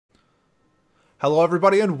Hello,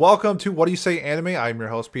 everybody, and welcome to What Do You Say Anime. I'm your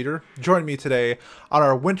host, Peter. Join me today on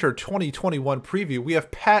our Winter 2021 preview. We have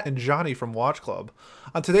Pat and Johnny from Watch Club.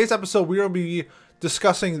 On today's episode, we will be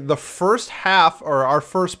discussing the first half, or our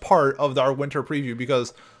first part of our winter preview,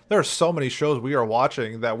 because there are so many shows we are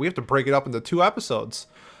watching that we have to break it up into two episodes.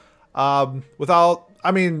 We have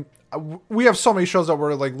so many shows that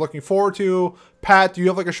we're looking forward to. Pat, do you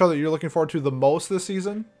have a show that you're looking forward to the most this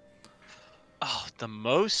season? Oh, the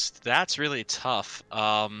most? That's really tough.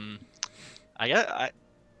 I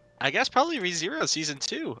guess probably ReZero season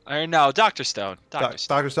 2. Or no, Doctor Stone. Dr.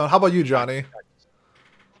 Stone. How about you, Johnny?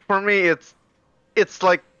 For me, it's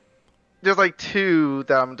like there's two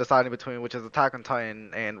that I'm deciding between, which is Attack on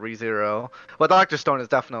Titan and ReZero. But Doctor Stone is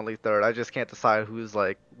definitely third. I just can't decide who's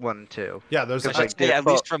 1 and 2. Yeah, there's at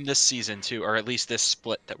least from this season 2, or at least this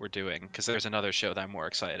split that we're doing, because there's another show that I'm more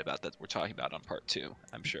excited about that we're talking about on part 2,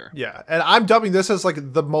 I'm sure. Yeah, and I'm dubbing this as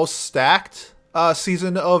the most stacked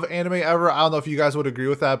season of anime ever. I don't know if you guys would agree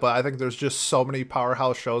with that, but I think there's just so many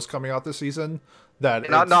powerhouse shows coming out this season that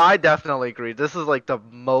no, I definitely agree. This is the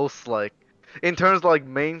most in terms of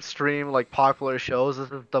mainstream popular shows.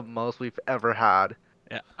 This is the most we've ever had.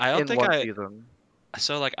 Yeah, I don't think one season.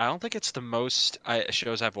 So I don't think it's the most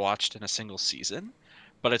shows I've watched in a single season,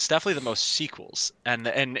 but it's definitely the most sequels, and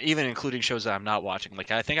even including shows that I'm not watching.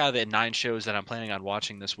 I think out of the 9 shows that I'm planning on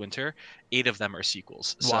watching this winter, 8 of them are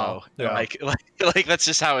sequels. Wow. So Yeah. that's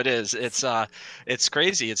just how it is. It's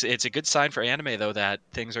crazy. It's a good sign for anime though that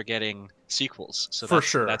things are getting sequels. So For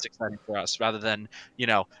sure. That's exciting for us rather than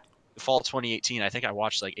fall 2018. I think I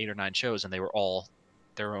watched 8 or 9 shows and they were all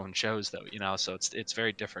their own shows though, so it's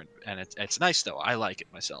very different, and it's nice though. I like it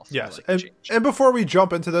myself. Yes, like and before we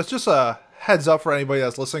jump into this, just a heads up for anybody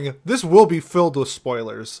that's listening, this will be filled with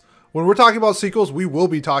spoilers. When we're talking about sequels, we will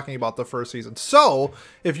be talking about the first season. So,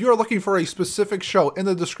 if you're looking for a specific show, in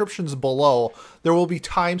the descriptions below, there will be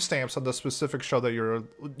timestamps on the specific show that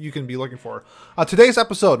you can be looking for. On today's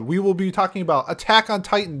episode, we will be talking about Attack on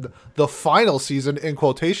Titan, the final season, in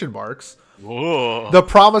quotation marks. Whoa. The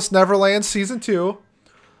Promised Neverland Season 2.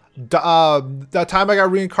 That Time I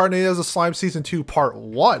Got Reincarnated as a Slime Season 2 Part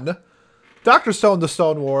 1. Dr. Stone, The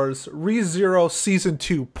Stone Wars. ReZero Season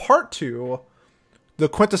 2 Part 2. The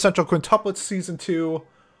Quintessential Quintuplets Season 2.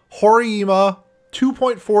 Horimiya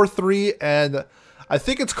 2.43, and I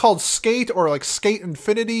think it's called Skate or Skate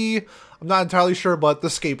Infinity. I'm not entirely sure, but the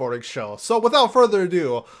skateboarding show. So without further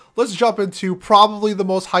ado, let's jump into probably the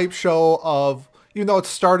most hype show of, even though it's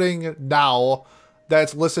starting now,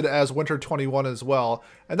 that's listed as Winter 21 as well,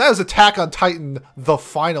 and that is Attack on Titan, the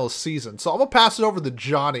final season. So I'm going to pass it over to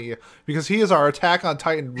Johnny, because he is our Attack on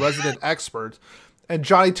Titan resident expert. And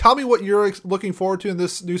Johnny, tell me what you're looking forward to in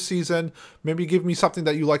this new season. Maybe give me something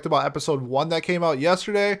that you liked about episode 1 that came out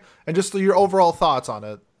yesterday, and just your overall thoughts on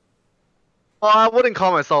it. Well, I wouldn't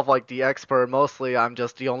call myself the expert. Mostly, I'm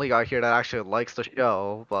just the only guy here that actually likes the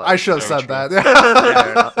show. But I should have said true. that.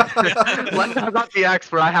 I'm not the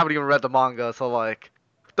expert. I haven't even read the manga, so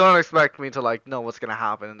don't expect me to know what's gonna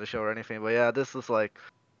happen in the show or anything. But yeah, this is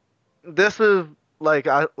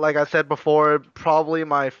I said before, probably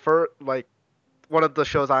my first one of the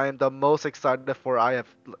shows I am the most excited for. I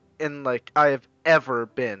have ever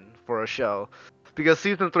been for a show, because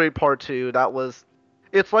season 3 part 2, that was.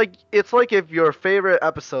 It's like if your favorite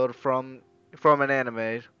episode from an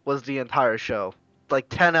anime was the entire show.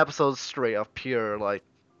 10 episodes straight of pure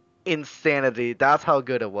insanity. That's how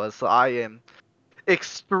good it was. So I am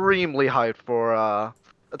extremely hyped for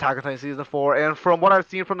Attack on Titan season 4. And from what I've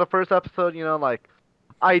seen from the first episode,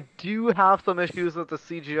 I do have some issues with the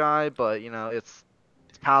CGI, but it's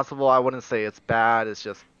passable. I wouldn't say it's bad. It's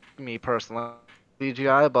just me personally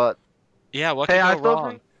CGI, but yeah, what hey, could go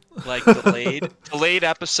wrong? Delayed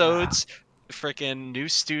episodes, freaking new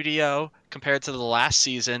studio compared to the last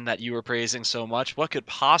season that you were praising so much. What could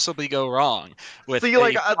possibly go wrong with the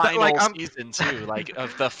final season too?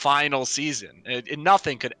 Of the final season,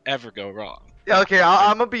 nothing could ever go wrong. Yeah, okay,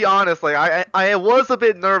 I'm gonna be honest. I was a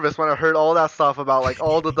bit nervous when I heard all that stuff about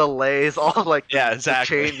all the delays, all yeah,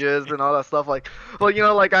 exactly. the changes and all that stuff.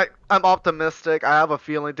 I'm optimistic. I have a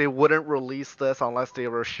feeling they wouldn't release this unless they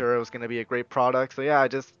were sure it was gonna be a great product. So yeah, I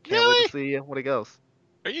just can't wait to see what it goes.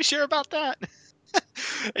 Are you sure about that?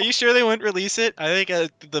 Are you sure they wouldn't release it? I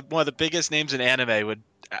think one of the biggest names in anime would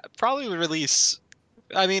probably release.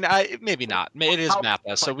 I mean, maybe not. It is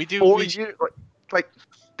Mappa, so we do. 4 years,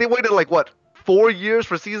 they waited what? 4 years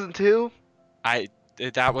for season 2?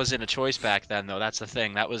 That wasn't a choice back then, though. That's the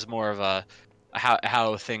thing. That was more of a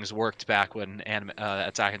how things worked back when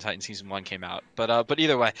Attack on Titan season 1 came out. But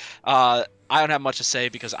either way, I don't have much to say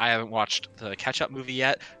because I haven't watched the catch-up movie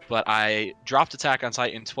yet. But I dropped Attack on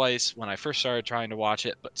Titan twice when I first started trying to watch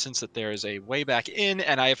it. But since that there is a way back in,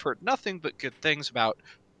 and I have heard nothing but good things about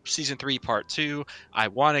season 3 part 2, I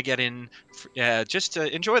want to get in just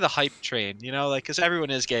to enjoy the hype train, you know, like because everyone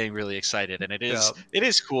is getting really excited, and it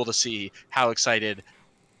is cool to see how excited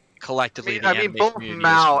collectively I mean both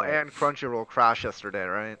Mal and Crunchyroll crashed yesterday,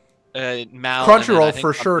 right? Mal Crunchyroll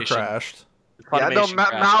for sure crashed. Yeah, no,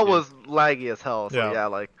 Mal was laggy as hell. So yeah,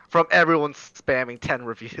 like from everyone spamming 10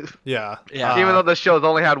 reviews. Yeah. Even though the show's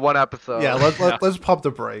only had 1 episode. Yeah, let's pump the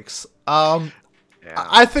brakes.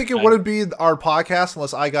 I think it wouldn't be our podcast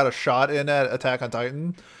unless I got a shot in at Attack on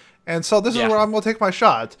Titan. And so this is where I'm going to take my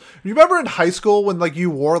shot. Remember in high school when like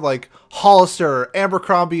you wore like Hollister,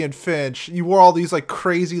 Abercrombie and Finch, you wore all these like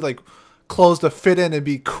crazy like clothes to fit in and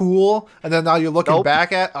be cool. And then now you're looking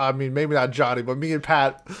back at, I mean, maybe not Johnny, but me and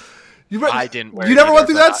Pat. I didn't wear You never went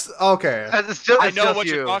through that? Okay. I know what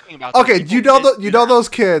you're talking about. Okay, you know those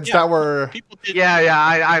kids that were...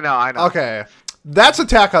 I know. Okay. That's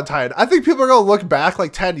Attack on Titan. I think people are going to look back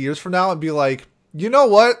like 10 years from now and be like, you know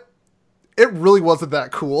what? It really wasn't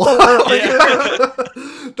that cool. That's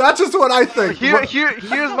just what I think.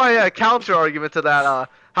 Here's my counter argument to that.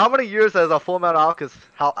 How many years has a Full Metal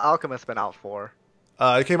Alchemist been out for?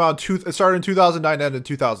 It came out it started in 2009 and ended in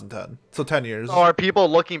 2010. So 10 years. So are people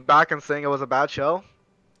looking back and saying it was a bad show?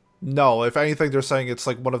 No, if anything, they're saying it's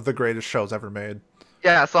like one of the greatest shows ever made.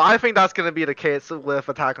 Yeah, so I think that's going to be the case with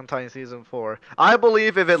Attack on Titan Season 4. I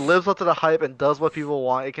believe if it lives up to the hype and does what people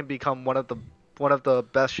want, it can become one of the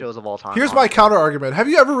best shows of all time. Here's my counter argument. Have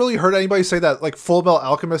you ever really heard anybody say that like Full Metal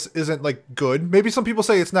Alchemist isn't like good? Maybe some people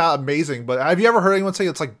say it's not amazing, but have you ever heard anyone say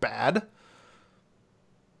it's like bad?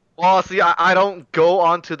 Well, see, I don't go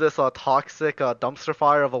onto this toxic dumpster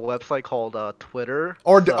fire of a website called Twitter.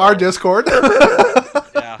 Or our Discord.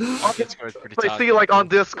 Yeah, Discord's pretty toxic. See, like on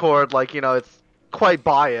Discord, like, you know, it's quite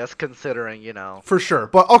biased considering, you know. For sure.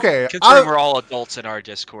 But okay. Considering we're all adults in our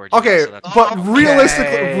Discord. Okay, know, so but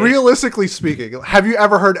realistically speaking, have you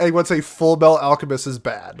ever heard anyone say Full Metal Alchemist is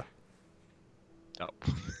bad? No.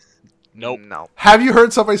 Nope. No. Have you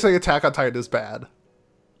heard somebody say Attack on Titan is bad?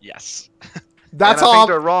 Yes. That's all. I think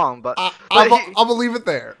they're wrong, but I'm gonna leave it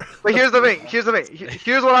there. But here's the thing.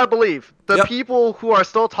 Here's what I believe. The people who are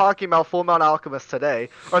still talking about Full Metal Alchemist today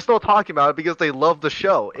are still talking about it because they love the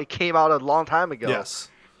show. It came out a long time ago. Yes.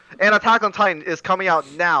 And Attack on Titan is coming out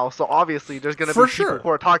now, so obviously there's gonna be people who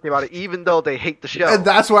are talking about it, even though they hate the show. And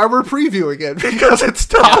that's why we're previewing it, because it's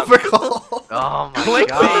topical. Oh my Clickbait,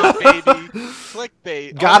 god, baby!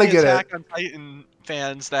 Clickbait. Gotta get Attack on Titan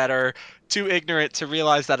fans that are too ignorant to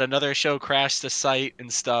realize that another show crashed the site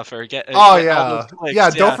and stuff, or get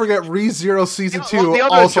don't forget ReZero Season 2 the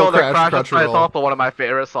also show that crashed Crunchyroll. It's also one of my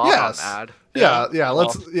favorite songs on ad. Yeah,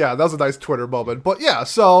 that was a nice Twitter moment. But yeah,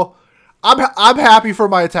 so I'm happy for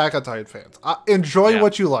my Attack on Titan fans. Enjoy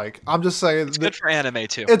what you like. I'm just saying it's good for anime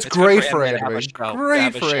too. It's great for anime.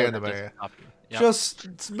 Great for anime.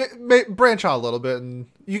 Just branch out a little bit, and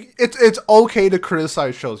it's okay to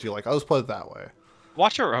criticize shows you like. I'll just put it that way.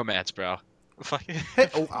 Watch a romance, bro.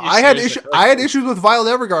 I had issues with Violet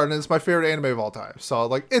Evergarden, and it's my favorite anime of all time. So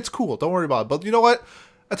like, it's cool. Don't worry about it. But you know what?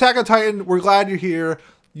 Attack on Titan, we're glad you're here.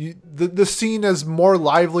 The scene is more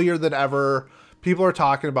livelier than ever. People are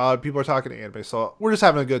talking about it. People are talking anime. So we're just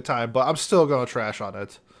having a good time. But I'm still going to trash on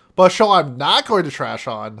it. But a show I'm not going to trash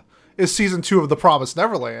on is Season 2 of The Promised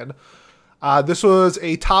Neverland. This was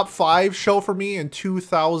a top 5 show for me in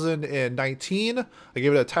 2019. I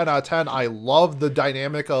gave it a 10 out of 10. I love the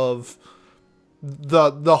dynamic of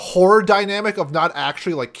the horror dynamic of not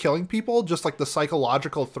actually like killing people, just like the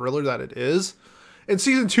psychological thriller that it is. And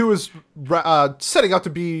Season 2 is setting up to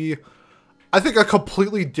be, I think, a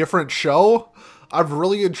completely different show. I'm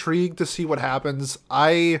really intrigued to see what happens.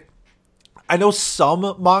 I know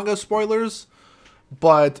some manga spoilers,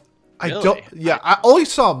 but really? I don't. Yeah, only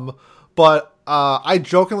some. But I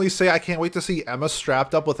jokingly say I can't wait to see Emma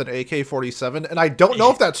strapped up with an AK-47, and I don't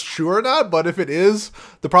know if that's true or not. But if it is,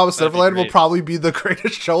 The Promised Neverland will probably be the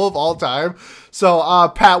greatest show of all time.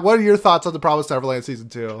 So, Pat, what are your thoughts on The Promised Neverland Season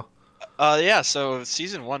 2? So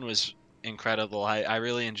Season 1 was incredible. I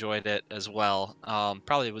really enjoyed it as well.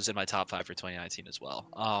 Probably was in my top 5 for 2019 as well.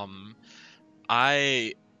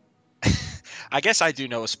 I guess I do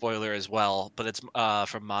know a spoiler as well, but it's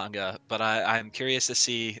from manga. But I'm curious to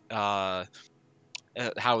see how. I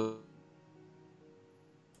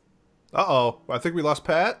think we lost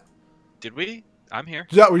Pat. Did we? I'm here.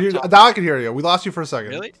 Yeah, now I can hear you. We lost you for a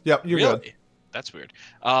second. Really? Yep, you're good. That's weird.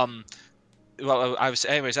 well,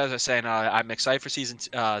 anyways, as I was saying, I'm excited for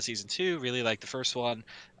season 2. Really like the first one.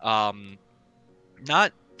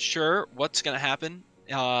 Not sure what's gonna happen.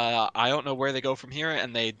 I don't know where they go from here,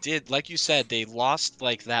 and they did, like you said, they lost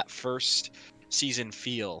like that first season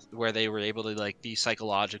feel where they were able to like be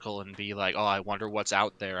psychological and be like, oh, I wonder what's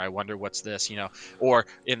out there. I wonder what's this, or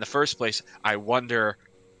in the first place, I wonder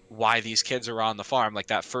why these kids are on the farm. Like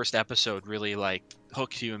that first episode really like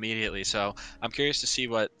hooked you immediately. So I'm curious to see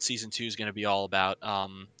what season 2 is going to be all about.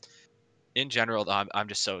 In general, I'm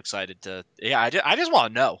just so excited to. Yeah, I just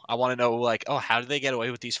want to know. I want to know like, oh, how did they get away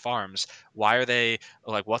with these farms? Why are they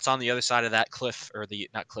like? What's on the other side of that cliff, or the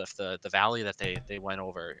not cliff, the valley that they went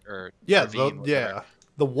over, or Yeah, ravine,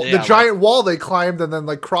 the giant wall they climbed and then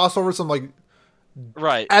like cross over some like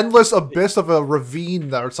right endless abyss of a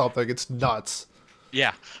ravine or something. It's nuts.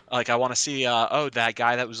 Yeah, like I want to see. That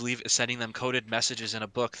guy that was sending them coded messages in a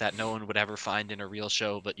book that no one would ever find in a real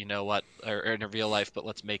show, but you know what, or in a real life, but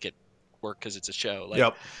let's make it work because it's a show. Like,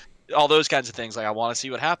 yep. All those kinds of things. Like I want to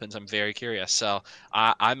see what happens. I'm very curious. So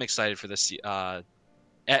I'm excited for this.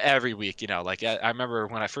 Every week, like I remember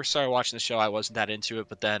when I first started watching the show, I wasn't that into it,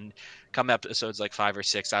 but then come episodes like 5 or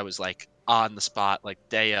 6, I was like on the spot, like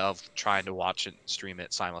day of, trying to watch it, stream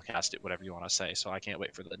it, simulcast it, whatever you want to say. So I can't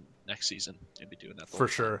wait for the next season. I'll be doing that for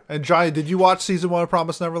sure. And Johnny, did you watch season 1 of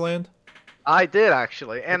Promised Neverland? I did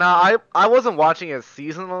actually, and I wasn't watching it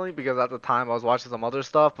seasonally because at the time I was watching some other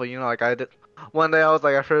stuff. But like I did, one day I was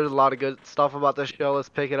like, I heard a lot of good stuff about this show. Let's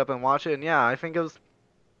pick it up and watch it. And yeah, I think it was.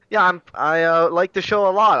 Yeah, I like the show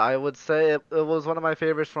a lot. I would say it was one of my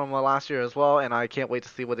favorites from last year as well, and I can't wait to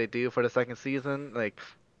see what they do for the second season. Like,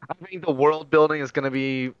 I think the world building is gonna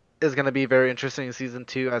be very interesting in season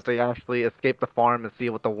 2 as they actually escape the farm and see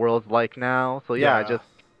what the world's like now. So yeah.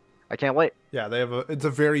 I can't wait. Yeah, it's a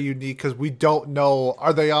very unique because we don't know.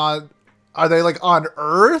 Are they like on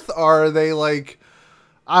Earth? Are they like,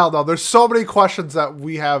 I don't know. There's so many questions that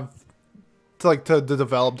we have to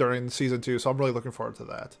develop during season 2. So I'm really looking forward to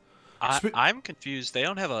that. I'm confused. They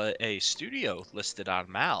don't have a studio listed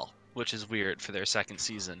on Mal, which is weird for their second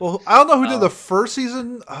season. Well, I don't know who did the first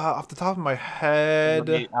season off the top of my head.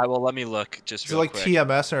 Let me look just real quick.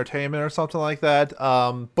 TMS Entertainment or something like that.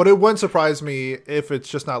 But it wouldn't surprise me if it's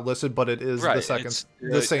just not listed, but it is the same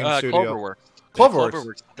studio.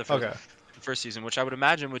 Cloverworks. The first season, which I would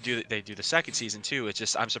imagine they do the second season too. It's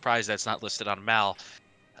just I'm surprised that's not listed on Mal.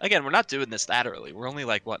 Again, we're not doing this that early. We're only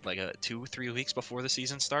like 2-3 weeks before the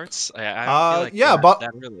season starts. I feel like but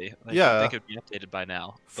that early. Yeah, I think it would be updated by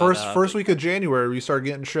now. First week of January, we start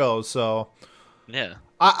getting shows. So yeah,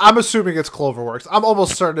 I'm assuming it's Cloverworks. I'm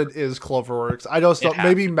almost certain it is Cloverworks. I know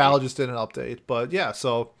maybe Mal just did an update, but yeah.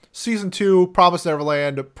 So season 2, Promised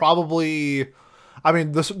Neverland, probably. I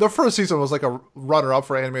mean, the first season was like a runner-up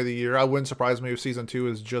for Anime of the Year. I wouldn't surprise me if season 2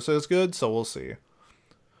 is just as good. So we'll see.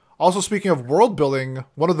 Also, speaking of world building,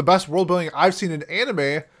 one of the best world building I've seen in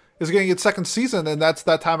anime is getting its second season, and that's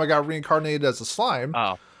that time I got reincarnated as a slime.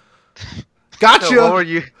 Oh, gotcha. So what were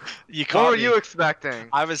you expecting?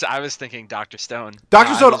 I was thinking Dr. Stone.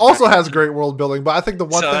 Dr. Stone also has great world building, but I think the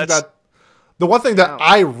one thing that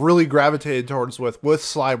I really gravitated towards with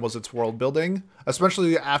slime was its world building,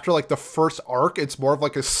 especially after like the first arc. It's more of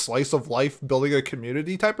like a slice of life building a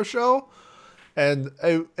community type of show. And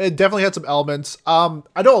it definitely had some elements. I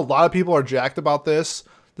know a lot of people are jacked about this.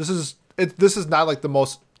 This is not like the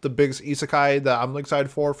biggest isekai that I'm excited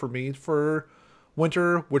for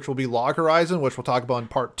winter, which will be Log Horizon, which we'll talk about in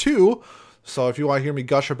part 2. So if you want to hear me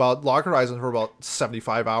gush about Log Horizon for about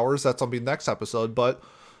 75 hours, that's gonna be next episode. But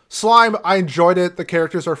Slime, I enjoyed it. The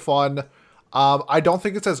characters are fun. I don't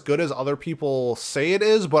think it's as good as other people say it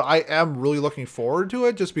is, but I am really looking forward to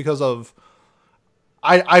it just because of.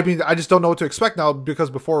 I mean, I just don't know what to expect now because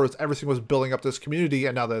before everything was building up this community,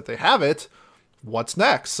 and now that they have it, what's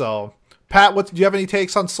next? So, Pat, do you have any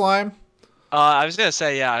takes on Slime? I was gonna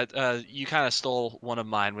say, you kind of stole one of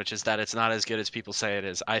mine, which is that it's not as good as people say it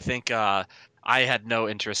is. I think I had no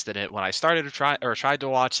interest in it when I started to tried to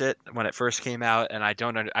watch it when it first came out, and I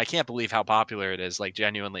can't believe how popular it is, like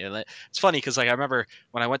genuinely. And it's funny because like I remember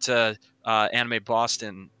when I went to Anime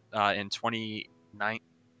Boston in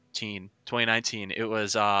 2019, it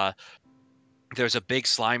was there's a big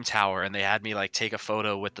slime tower, and they had me like take a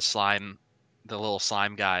photo with the little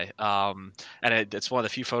slime guy, and it's one of the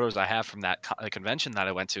few photos I have from that convention that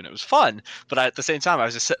I went to, and it was fun. But at the same time, I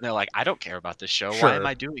was just sitting there like, I don't care about this show. Sure. Why am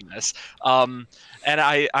I doing this? And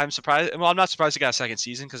I'm surprised. Well, I'm not surprised it got a second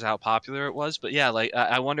season because of how popular it was. But yeah, like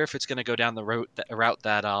I wonder if it's going to go down the route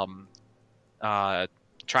that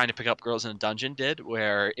Trying to Pick Up Girls in a Dungeon did,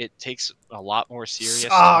 where it takes a lot more serious.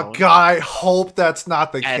 Oh God, I hope that's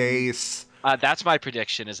not the case. That's my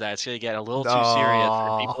prediction, is that it's going to get a little too serious.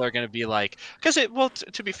 And people are going to be like, because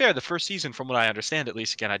to be fair, the first season, from what I understand, at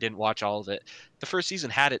least, again, I didn't watch all of it. The first season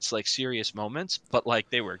had its like serious moments, but like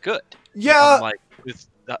they were good. Yeah.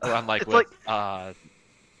 Unlike with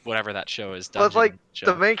whatever that show is. But like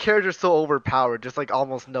the main character's so overpowered, just like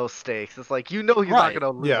almost no stakes. It's like he's not gonna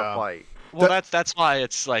lose a fight. Well, that's why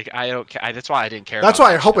it's like I don't. That's why I didn't care. That's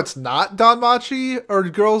why I hope it's not Danmachi or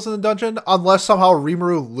Girls in the Dungeon, unless somehow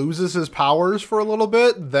Rimuru loses his powers for a little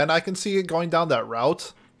bit. Then I can see it going down that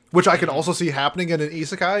route, which I can also see happening in an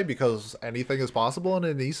isekai, because anything is possible in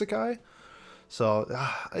an isekai. So,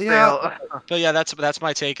 yeah. But yeah, that's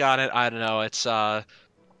my take on it. I don't know. It's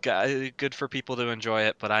good for people to enjoy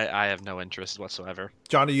it, but I have no interest whatsoever.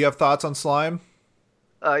 Johnny, you have thoughts on Slime?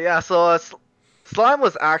 Yeah. So. Slime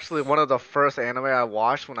was actually one of the first anime I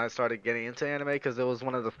watched when I started getting into anime, because it was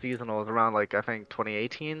one of the seasonals around, like, I think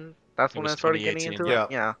 2018. That's when I started getting into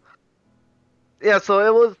it. Yeah. Yeah, so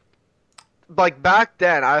it was, like, back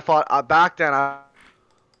then, I thought,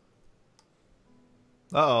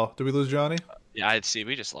 Uh-oh, did we lose Johnny? Yeah, I'd see.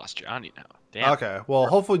 We just lost Johnny now. Damn. Okay, well,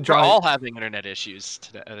 hopefully Johnny... We're all having internet issues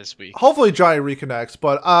this week. Hopefully Johnny reconnects,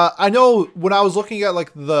 but I know when I was looking at,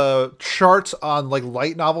 like, the charts on, like,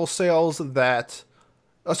 light novel sales that...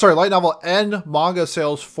 light novel and manga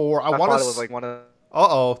sales for... I want to... it was, like, one of...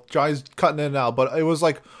 Uh-oh, Johnny's cutting in and out, but it was,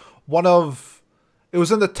 like, one of... It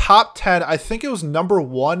was in the top 10. I think it was number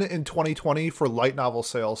 1 in 2020 for light novel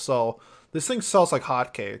sales, so this thing sells like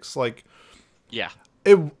hotcakes. Like... Yeah.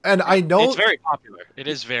 And I know it's very popular. It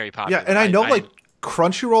is very popular. Yeah, and I know like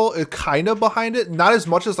Crunchyroll is kind of behind it, not as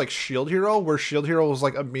much as like Shield Hero, where Shield Hero was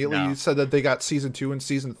like immediately said that they got season 2 and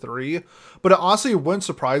season 3. But it honestly wouldn't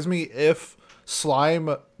surprise me if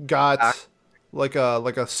Slime got like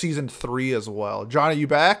a season 3 as well. Johnny, you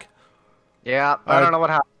back? Yeah, I don't know what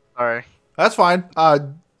happened. Sorry. That's fine.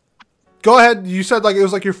 Go ahead. You said like it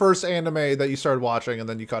was like your first anime that you started watching, and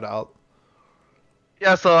then you cut out.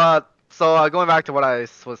 Yeah. So going back to what I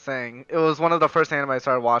was saying, it was one of the first anime I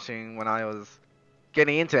started watching when I was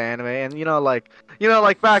getting into anime, and like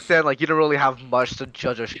back then, like you didn't really have much to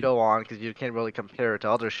judge a show on because you can't really compare it to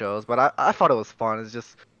other shows. But I thought it was fun. It's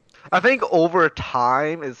just, I think over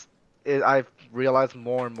time I've realized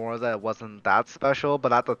more and more that it wasn't that special,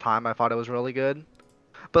 but at the time I thought it was really good.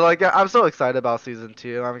 But like I'm so excited about season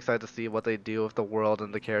 2. I'm excited to see what they do with the world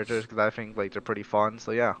and the characters, because I think like they're pretty fun.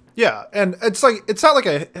 So yeah. Yeah, and it's like it's not like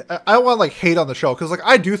I don't want to like hate on the show, because like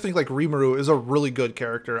I do think like Rimuru is a really good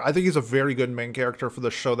character. I think he's a very good main character for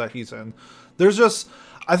the show that he's in. There's just,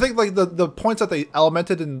 I think like the points that they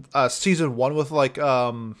elemented in season 1 with like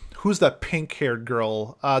who's that pink haired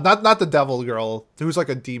girl? Not the devil girl who's like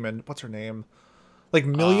a demon. What's her name? Like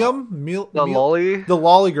the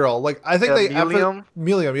lolly girl. Like I think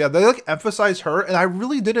Millium. Yeah, they like emphasize her, and I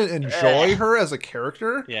really didn't enjoy her as a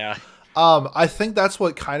character. Yeah. I think that's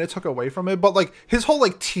what kind of took away from it. But like his whole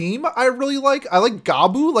like team, I really like. I like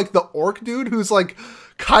Gabu, like the orc dude who's like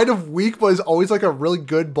kind of weak, but is always like a really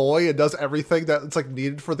good boy and does everything that's like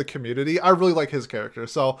needed for the community. I really like his character,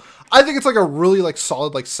 so I think it's like a really like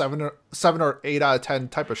solid like 7 or 8 out of 10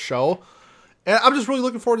 type of show. And I'm just really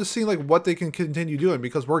looking forward to seeing like what they can continue doing,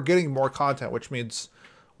 because we're getting more content, which means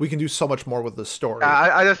we can do so much more with this story.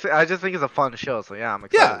 I just think it's a fun show, so yeah, I'm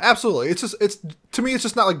excited. Yeah, absolutely. It's to me, it's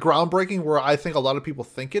just not like groundbreaking where I think a lot of people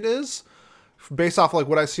think it is, based off like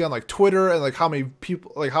what I see on like Twitter and like how many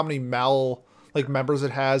people, like how many members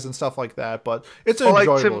it has and stuff like that. But it's an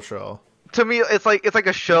enjoyable show. To me, it's like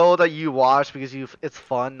a show that you watch because it's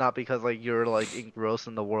fun, not because like you're like engrossed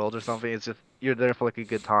in the world or something. It's just you're there for like a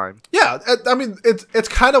good time. Yeah, I mean it's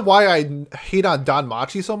kind of why I hate on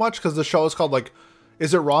Danmachi so much, because the show is called like,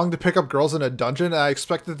 is it wrong to pick up girls in a dungeon? And I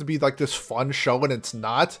expect it to be like this fun show, and it's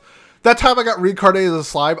not. That time I got reincarnated as a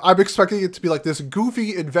slime, I'm expecting it to be like this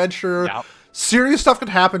goofy adventure. Yep. Serious stuff can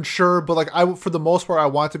happen, sure, but like for the most part, I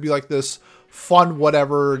want it to be like this fun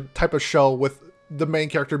whatever type of show with the main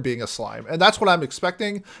character being a slime, and that's what I'm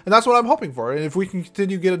expecting, and that's what I'm hoping for. And if we can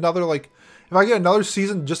continue to get another, like, if I get another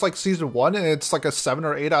season just like season 1 and it's like a 7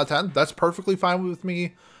 or 8 out of 10, that's perfectly fine with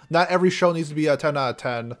me. Not every show needs to be a 10 out of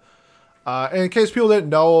 10. And in case people didn't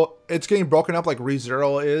know, it's getting broken up like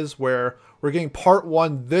ReZero is, where we're getting part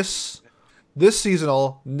 1 this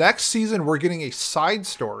seasonal. Next season we're getting a side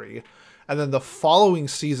story, and then the following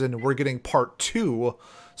season we're getting part 2.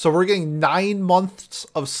 So we're getting 9 months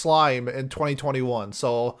of Slime in 2021.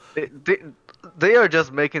 So they are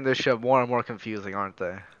just making this show more and more confusing, aren't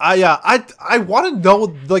they? I want to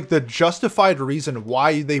know like the justified reason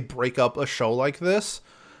why they break up a show like this.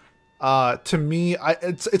 To me,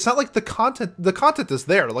 it's not like the content. The content is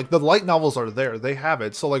there. Like the light novels are there. They have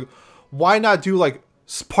it. So like, why not do like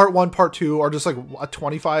Part 1, Part 2 are just like a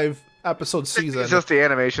 25 episode season. It's just the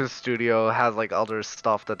animation studio has like other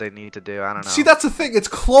stuff that they need to do. I don't know. See, that's the thing. It's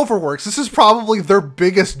Cloverworks. This is probably their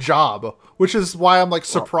biggest job, which is why I'm like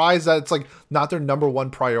surprised that it's like not their number one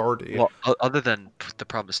priority. Well, other than The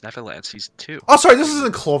Promised Neverland season 2. Oh, sorry, this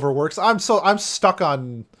isn't Cloverworks. I'm stuck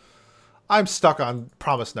on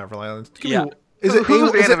Promised Neverland. Is it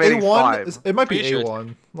A1? It might be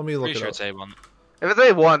A1. Let me look it up. It's A1. If it's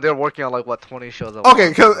A1, they're working on like what 20 shows. Okay,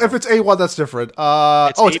 because if it's A1, that's different. It's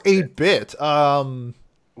 8-bit.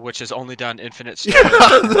 Which has only done Infinite Story.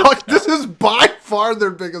 This is by far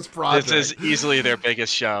their biggest project. This is easily their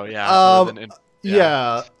biggest show. Yeah.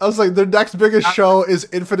 Yeah. I was like, their next biggest show is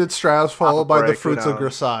Infinite Straths, followed by The Fruits of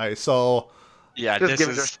Grisai. So. Yeah, just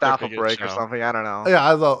give their staff a break or something. I don't know.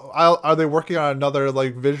 Yeah, I know. Are they working on another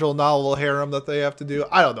like visual novel harem that they have to do?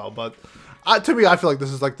 I don't know, but to me, I feel like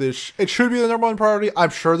this is like this. It should be the number one priority. I'm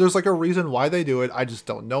sure there's like a reason why they do it. I just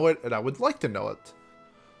don't know it, and I would like to know it.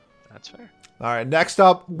 That's fair. All right, next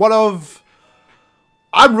up,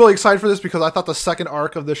 I'm really excited for this because I thought the second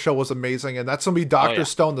arc of this show was amazing, and that's gonna be Dr.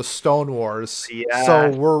 Stone: The Stone Wars. Yeah. So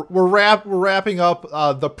we're wrapping up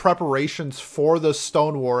the preparations for the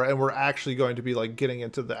Stone War, and we're actually going to be like getting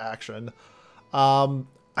into the action.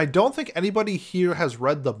 I don't think anybody here has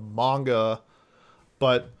read the manga,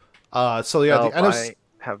 but so yeah, nope, I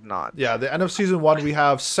have not. Yeah, the end of season 1, we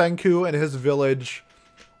have Senku and his village.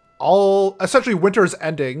 All essentially winter's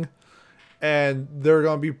ending, and they're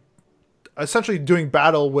gonna be essentially doing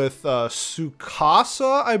battle with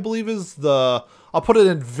Tsukasa, I believe is I'll put it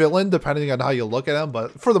in villain depending on how you look at him,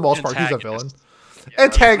 but for the most part, he's a villain. Yeah,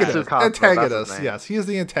 antagonist. Yes, he is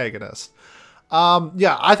the antagonist.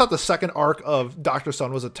 Yeah, I thought the second arc of Dr.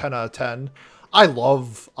 Stone was a 10 out of 10.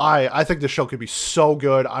 I think this show could be so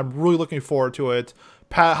good. I'm really looking forward to it.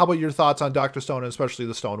 Pat, how about your thoughts on Dr. Stone and especially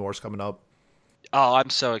the Stone Wars coming up? Oh, I'm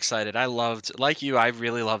so excited. I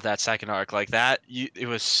really loved that second arc. Like that, it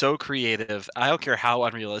was so creative. I don't care how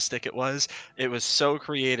unrealistic it was. It was so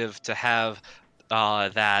creative to have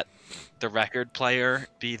that the record player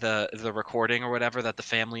be the recording or whatever that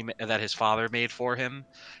that his father made for him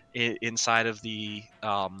inside of the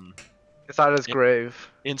inside his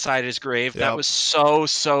grave. Inside his grave. Yep. That was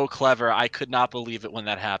so clever. I could not believe it when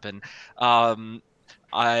that happened.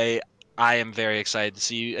 I am very excited to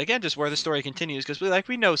see again just where the story continues because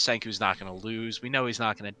we know Senku's not going to lose. We know he's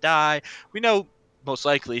not going to die. We know most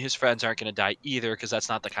likely his friends aren't going to die either because that's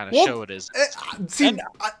not the kind of show it is.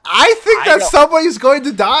 I think that somebody's going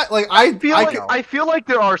to die. Like I feel like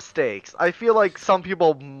there are stakes. I feel like some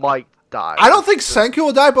people might die. I don't think Senku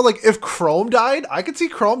will die, but like if Chrome died, I could see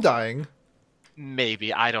Chrome dying.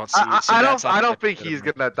 Maybe I don't see. I don't think he's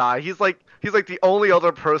gonna die. He's like the only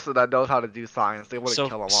other person that knows how to do science. They wouldn't kill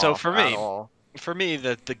him off. So for me,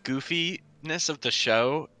 the goofiness of the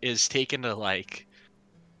show is taken to like.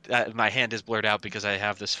 My hand is blurred out because I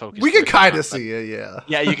have this focus. We can kind of see it, yeah.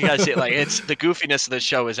 Yeah, you can kind of see it. Like it's the goofiness of the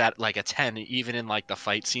show is at like a 10, even in like the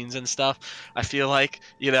fight scenes and stuff. I feel like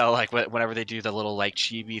like whenever they do the little like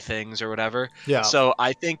chibi things or whatever. Yeah. So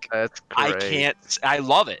I think I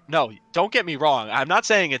love it. No, don't get me wrong. I'm not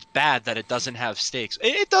saying it's bad that it doesn't have stakes.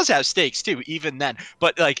 It does have stakes too, even then.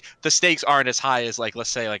 But like the stakes aren't as high as like let's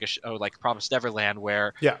say like a show like Promised Neverland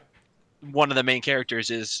where one of the main characters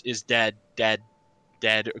is dead,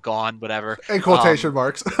 gone, whatever. In quotation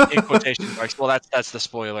marks. In quotation marks. Well, that's the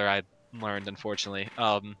spoiler I learned, unfortunately.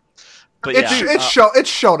 But it's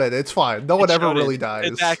shown it. It's fine. No one ever really dies.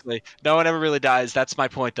 Exactly. No one ever really dies. That's my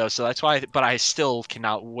point, though. So that's why. But I still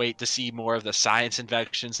cannot wait to see more of the science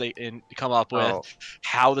inventions they come up with,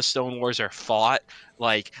 how the Stone Wars are fought.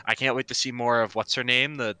 Like I can't wait to see more of what's her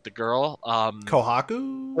name, the girl.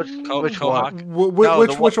 Kohaku. Which one?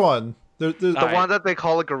 Which one? The one that they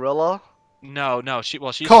call a gorilla. No, she's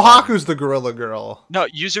Kohaku's the gorilla girl. No,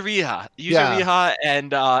 Yuzuriha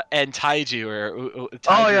and Taiju or Taiju.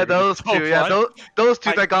 Oh yeah, those two. Yeah, those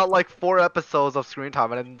two that got like 4 episodes of screen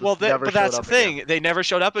time and then but that's the thing. Again. They never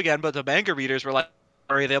showed up again. But the manga readers were like,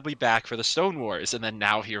 "Sorry, they'll be back for the Stone Wars," and then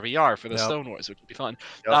now here we are for the Stone Wars, which would be fun.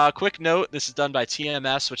 Quick note: this is done by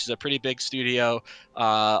TMS, which is a pretty big studio.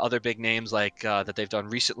 Other big names like that they've done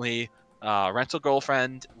recently: Rental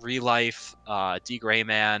Girlfriend, Real Life, D. Gray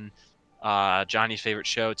Man. Johnny's favorite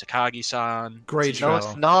show, Takagi-san. Great show. No,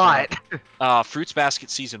 it's not. Fruits Basket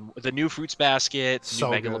the new Fruits Basket, new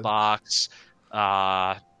Megalobox.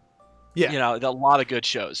 A lot of good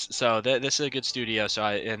shows. So this is a good studio.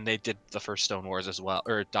 And they did the first Stone Wars as well,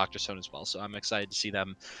 or Dr. Stone as well. So I'm excited to see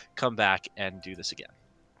them come back and do this again.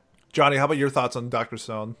 Johnny, how about your thoughts on Dr.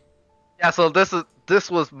 Stone? Yeah, so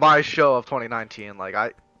this was my show of 2019.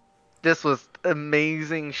 This was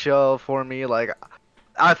amazing show for me. Like,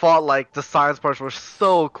 I thought like the science parts were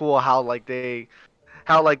so cool. How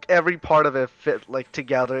like every part of it fit like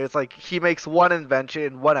together. It's like he makes one invention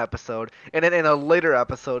in one episode, and then in a later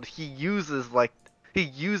episode he uses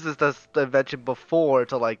this the invention before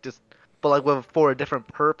to like just but like for a different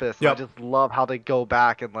purpose. Yep. I just love how they go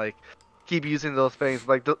back and like keep using those things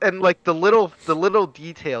like the little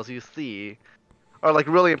details you see are like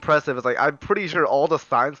really impressive. It's like I'm pretty sure all the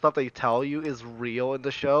science stuff they tell you is real in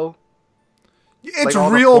the show. It's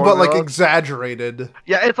Like, real, but like formulas. exaggerated.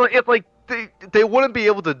 Yeah, it's like they wouldn't be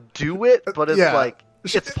able to do it, but it's Yeah. like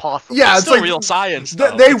it's possible. Yeah, It's it's still like real science. They,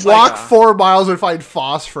 Though. they It's walk like, 4 miles and find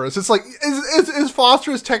phosphorus. It's like is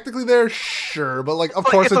phosphorus technically there? Sure, but like of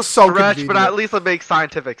course it's it's a so stretch, convenient. but at least it makes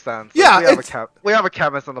scientific sense. Yeah, Like, it's- we have a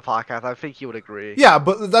chemist on the podcast. I think he would agree. Yeah,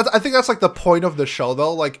 but I think that's like the point of the show,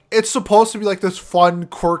 though. Like, it's supposed to be like this fun,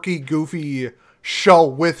 quirky, goofy show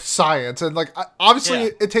with science, and like obviously Yeah.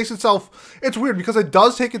 it takes itself. It's weird because it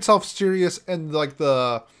does take itself serious in like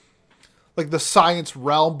the science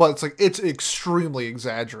realm, but it's like it's extremely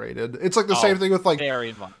exaggerated. It's like the same thing with like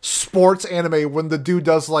very much. sports anime when the dude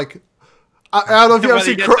does like. I don't know if you ever When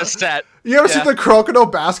he seen gets a set. you ever Yeah. seen the Crocodile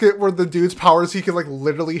Basket where the dude's powers he can like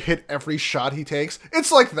literally hit every shot he takes?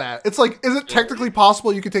 It's like that. It's like, is it technically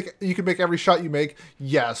possible you can make every shot you make?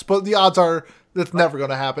 Yes, but the odds are that's never going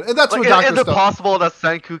to happen. And that's Like, what Doctor is it Stone. possible that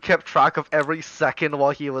Senku kept track of every second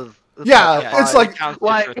while he was? Yeah, Yeah, it's like- counted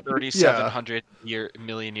like- for 3,700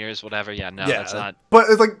 million years, whatever. Yeah, no, that's not. But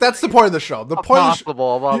it's like that's the point of the show. The point of the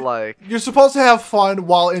possible, but like you're supposed to have fun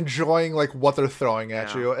while enjoying like what they're throwing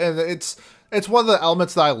at Yeah. you, and it's one of the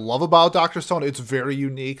elements that I love about Doctor Stone. It's very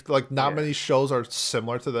unique. Like not Yeah. many shows are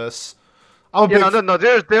similar to this. I'm a yeah, big no.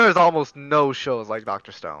 There's almost no shows like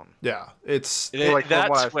Doctor Stone. yeah. It's Like, from That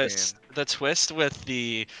what I've twist, the twist with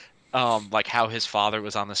the like how his father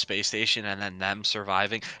was on the space station and then them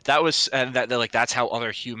surviving, that was, and that like that's how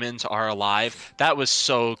other humans are alive. That was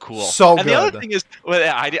so cool. So and the other good. thing is,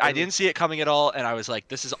 well, I didn't see it coming at all, and I was like,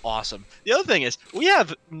 this is awesome. The other thing is, we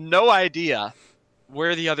have no idea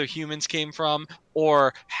where the other humans came from,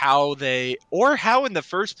 or how in the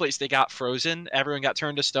first place they got frozen, everyone got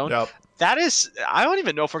turned to stone. Yep. That is, I don't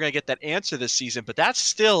even know if we're gonna get that answer this season, but that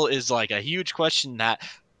still is like a huge question that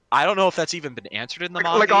I don't know if that's even been answered in the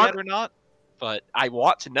manga yet or not. But I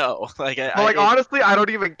want to know. Like, Honestly, I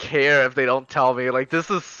don't even care if they don't tell me. Like,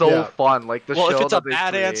 this is so Yeah. fun. Like the well, show if it's a that they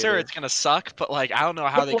bad answer, created. it's gonna suck. But like, I don't know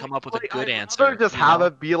how they come up with a Like, good I'd answer. rather just you have know?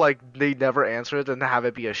 it be like they never answer it than have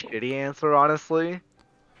it be a shitty answer. Honestly.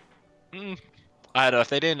 I don't know if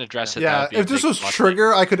they didn't address it. that Yeah, would be a if this big was plus.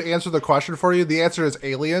 Trigger, I could answer the question for you. The answer is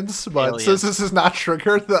aliens, but Aliens. since this is not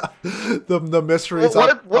Trigger, the mystery is What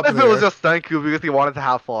up, if, what up if in it the was air. just Senku because he wanted to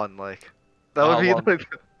have fun? Like, that would Oh, be well, like,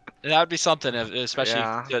 that would be something, especially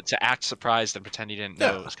Yeah. to act surprised and pretend you didn't know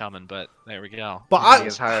Yeah. it was coming. But there we go. But the I,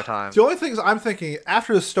 entire time. the only things I'm thinking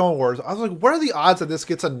after the Stone Wars, I was like, what are the odds that this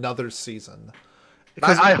gets another season?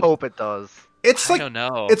 Because I hope it does. it's I like don't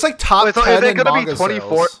know. it's like top Wait, so 10 is it in gonna be manga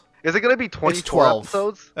 24? sales. Is it gonna be It's 24 12.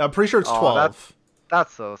 episodes? I'm pretty sure it's Oh, 12.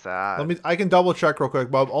 That's so sad. I can double check real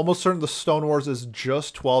quick, but I'm almost certain the Stone Wars is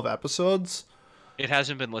just 12 episodes. It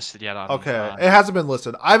hasn't been listed yet on. Okay, it hasn't been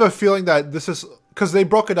listed. I have a feeling that this is because they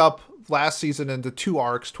broke it up last season into 2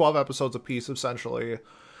 arcs, 12 episodes apiece, essentially.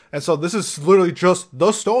 And so this is literally just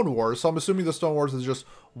the Stone Wars. So I'm assuming the Stone Wars is just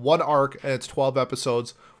one arc and it's 12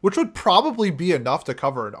 episodes, which would probably be enough to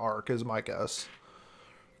cover an arc, is my guess.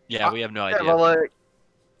 Yeah, we have no Yeah, idea.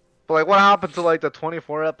 but like, what happened to like the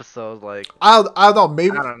 24 episodes? Like, I don't know,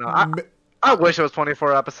 maybe. I don't know. I wish it was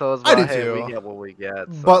 24 episodes. I But do hey, too. we get what we get.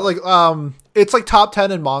 So. But like, it's like top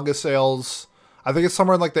 10 in manga sales. I think it's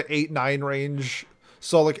somewhere in like the 8-9 range.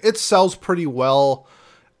 So like, it sells pretty well.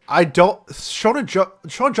 Shonen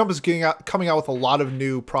Jump is coming out with a lot of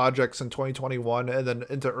new projects in 2021 and then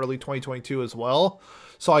into early 2022 as well.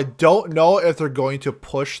 So I don't know if they're going to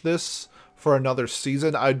push this for another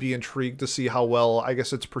season. I'd be intrigued to see how well, I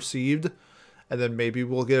guess, it's perceived, and then maybe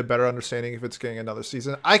we'll get a better understanding if it's getting another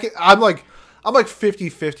season. I'm like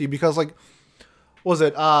 50-50 because like, what was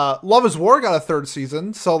it Love is War got a 3rd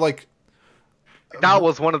season, so like that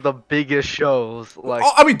was one of the biggest shows. Like,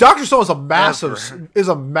 I mean, Doctor Stone is a massive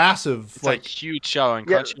ever. It's like a huge show, and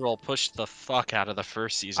Yeah. Crunchyroll pushed the fuck out of the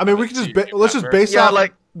first season. I mean, of we it, can too. just let's just base Yeah, off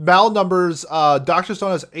like- Mal numbers. Doctor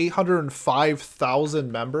Stone has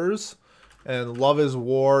 805,000 members, and Love is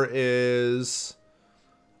War is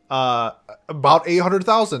about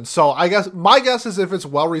 800,000. So I guess my guess is if it's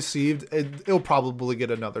well received, it'll probably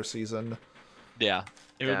get another season. Yeah,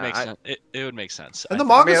 it would Yeah, make sense. It would make sense. And the I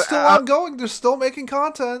think. manga's mean, still I- ongoing. They're still making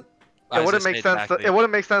content. I it was wouldn't gonna make say sense. exactly. It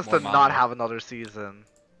wouldn't make sense More to not manga. have another season.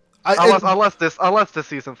 Unless this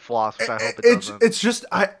season flops, which I hope it doesn't. It's just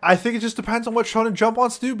I think it just depends on what Shonen Jump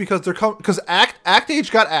wants to do, because Act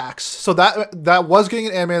Age got axed, so that was getting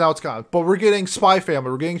an anime, now it's gone. But we're getting Spy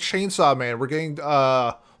Family, we're getting Chainsaw Man, we're getting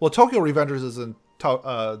Tokyo Revengers isn't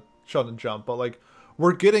Shonen Jump, but like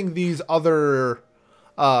we're getting these other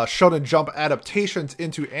Shonen Jump adaptations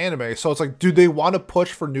into anime. So it's like, do they want to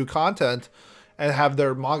push for new content and have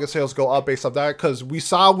their manga sales go up based off that? Because we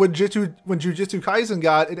saw when Jujutsu Kaisen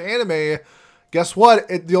got an anime, guess what?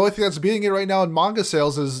 The only thing that's beating it right now in manga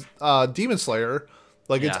sales is Demon Slayer.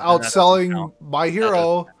 Like, it's outselling My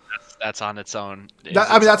Hero. That's on its own.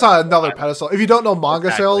 That's on another pedestal. If you don't know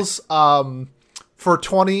manga sales, for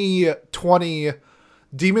 2020,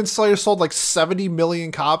 Demon Slayer sold like 70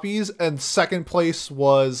 million copies, and second place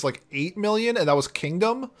was like 8 million, and that was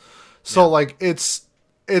Kingdom. So like it's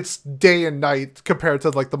day and night compared to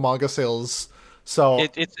like the manga sales. So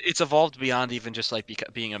it's evolved beyond even just like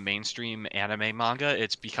being a mainstream anime manga.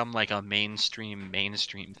 It's become like a mainstream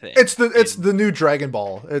thing. It's the new Dragon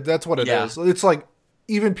Ball. That's what it is. It's like,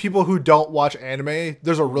 even people who don't watch anime,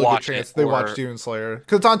 there's a really good chance they watch Demon Slayer,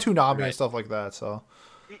 because it's on Toonami and stuff like that. So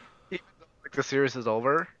like the series is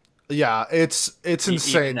over. Yeah, it's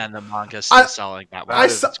insane. Even then, the manga's still selling that way.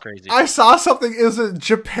 It's crazy. I saw something. Is in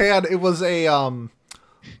Japan? It was a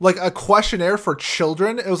like a questionnaire for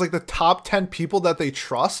children. It was like the top 10 people that they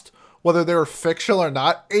trust, whether they were fictional or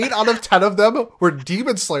not. 8 out of 10 of them were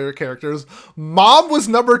Demon Slayer characters. Mom was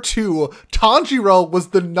number 2. Tanjiro was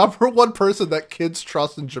the number 1 person that kids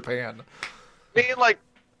trust in Japan.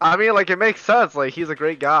 I mean, it makes sense. Like, he's a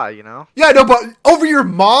great guy, you know? Yeah, no, but over your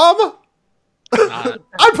mom?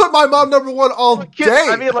 I put my mom number 1 all day.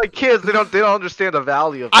 I mean, like, kids, they don't understand the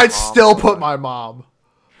value of I'd still put my mom.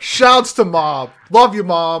 Shouts to Mom. Love you,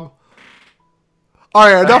 Mom.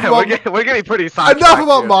 All right, enough about we're getting pretty sidetracked. Enough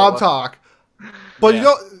about mom talk. But you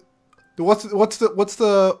know, what's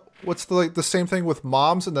the like the same thing with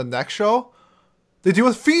moms in the next show? They deal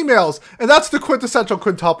with females, and that's the quintessential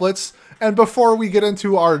quintuplets. And before we get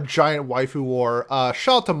into our giant waifu war, shout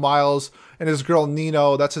out to Miles and his girl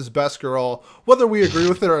Nino. That's his best girl. Whether we agree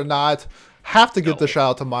with it or not, have to give the shout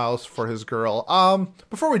out to Miles for his girl.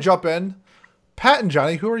 Before we jump in, Pat and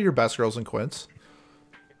Johnny, who are your best girls in quints?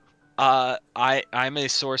 I'm a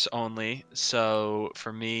source only, so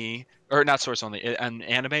for me, or not source only, an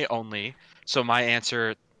anime only. So my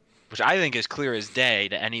answer, which I think is clear as day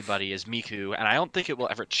to anybody, is Miku, and I don't think it will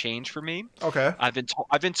ever change for me. Okay. I've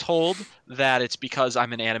been told that it's because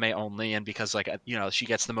I'm an anime only, and because she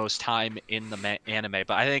gets the most time in the anime.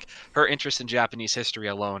 But I think her interest in Japanese history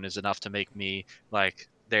alone is enough to make me like,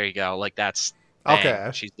 there you go, like that's. Bang, okay,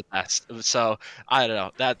 she's the best. So I don't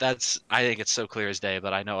know. I think it's so clear as day,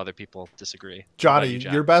 but I know other people disagree. Johnny,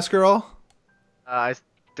 your best girl?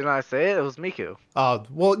 Didn't I say it? It was Miku.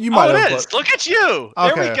 Well, you might have. It is. Look at you.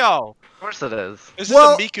 Okay. There we go. Of course it is. This is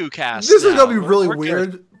a Miku cast. This is gonna be really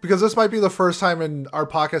weird because this might be the first time in our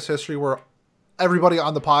podcast history where everybody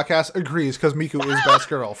on the podcast agrees, because Miku is best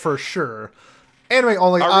girl for sure. Anime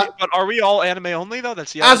only. But are we all anime only though?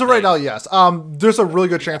 That's the as of right now, yes. There's a really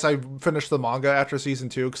good chance I finish the manga after season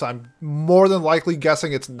 2, because I'm more than likely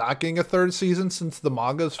guessing it's not getting a 3rd season since the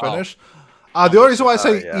manga is finished. The only reason why I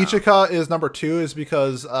say Ichika is number 2 is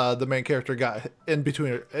because the main character got in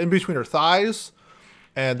between her thighs,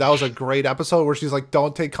 and that was a great episode where she's like,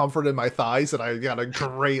 "Don't take comfort in my thighs," and I got a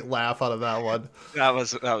great laugh out of that one. That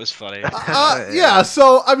was funny. Yeah.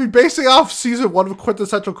 So I mean, basing off season 1 of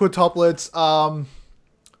Quintessential Quintuplets,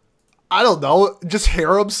 I don't know, just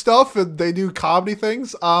harem stuff, and they do comedy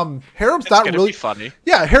things. Harem's not really funny.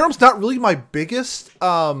 Yeah, harem's not really my biggest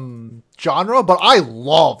genre, but I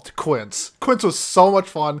loved Quints. Quints was so much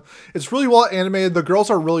fun. It's really well animated. The girls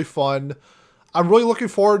are really fun. I'm really looking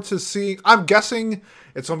forward to seeing. I'm guessing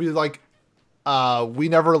it's gonna be like We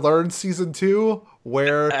Never Learned season 2,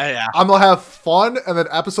 where I'm gonna have fun, and then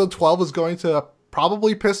episode 12 is going to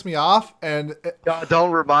probably piss me off, and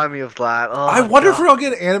don't remind me of that. Oh, I wonder if we're gonna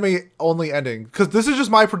get an anime only ending, because this is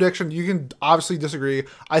just my prediction. You can obviously disagree.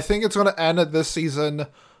 I think it's gonna end at this season.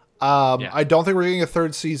 I don't think we're getting a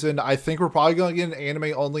 3rd season. I think we're probably gonna get an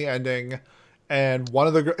anime only ending, and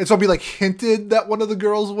it's gonna be like hinted that one of the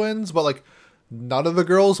girls wins, but like none of the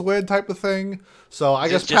girls win type of thing. So I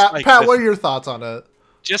guess Pat, what are your thoughts on it?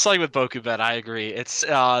 Just like with Bokuben, I agree. It's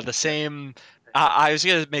the same. I was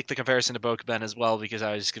gonna make the comparison to Bokuben as well, because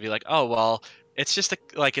I was just gonna be like, oh well, it's just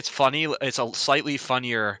it's funny. It's a slightly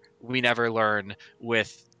funnier We Never Learn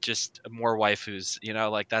with just more waifus,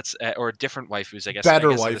 like that's or different waifus, I guess. Better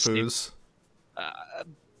waifus.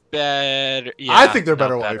 Better. Yeah, I think they're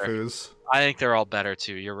better waifus. I think they're all better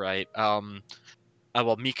too. You're right.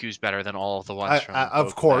 Well, Miku's better than all of the ones from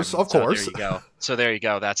of course, Bokuben, of course. So there you go. So there you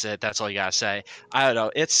go. That's it. That's all you gotta say. I don't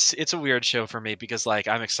know. It's a weird show for me because like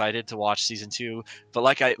I'm excited to watch season 2, but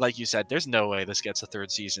like you said, there's no way this gets a third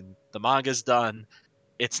season. The manga's done.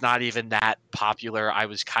 It's not even that popular. I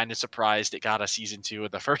was kind of surprised it got a season 2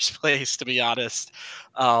 in the first place, to be honest.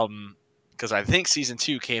 Because I think season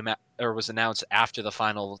 2 came out or was announced after the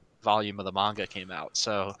final volume of the manga came out.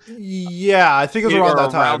 So yeah, I think it was around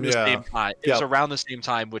that time. The yeah, same time. It was around the same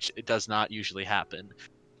time, which it does not usually happen.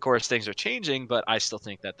 Of course, things are changing, but I still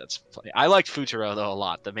think that's funny. I liked Futuro though a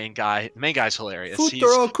lot. The main guy's hilarious.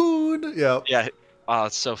 Futuro-kun. Yeah. Yeah.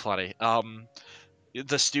 It's so funny.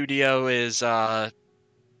 The studio is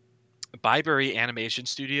Byberry Animation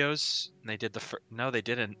Studios. And they did no, they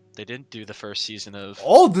didn't. They didn't do the first season of.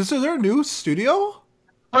 Oh, this is their new studio.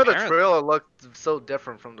 Why the trailer looked so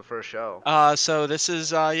different from the first show? So this is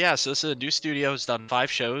so this is a new studio. It's done 5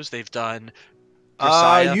 shows. They've done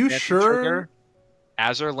Persaya, you Phantom sure? Trigger,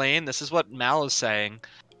 Azur Lane. This is what Mal is saying.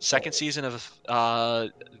 Second season of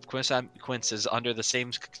Quince is under the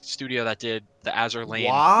same studio that did the Azur Lane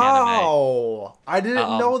anime. Wow, I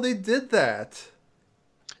didn't know they did that.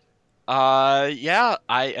 Yeah.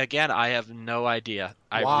 I have no idea.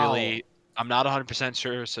 Wow. I'm not 100%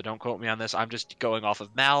 sure, so don't quote me on this. I'm just going off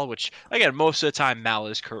of Mal, which, again, most of the time Mal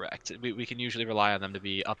is correct. We can usually rely on them to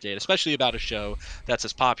be updated, especially about a show that's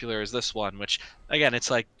as popular as this one, which, again, it's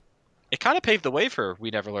like, it kind of paved the way for We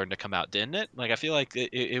Never Learned to come out, didn't it? Like, I feel like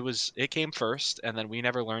it came first, and then We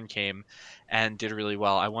Never Learned came and did really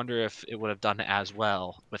well. I wonder if it would have done as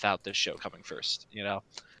well without this show coming first, you know?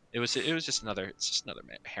 It was just another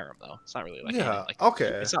harem though. It's not really like okay.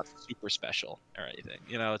 It's not super special or anything.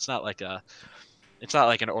 You know, it's not like an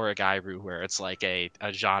Origairu where it's like a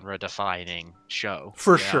genre defining show.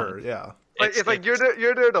 For sure, yeah. It's like you're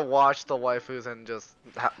there to watch the waifus and just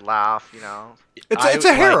laugh, you know. It's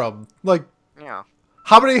a harem. Like yeah.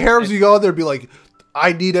 How many harems you go in there and be like,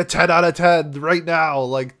 I need a 10 out of 10 right now.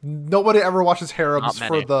 Like nobody ever watches harems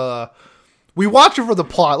for the. We watch it for the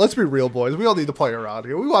plot. Let's be real, boys. We all need to play around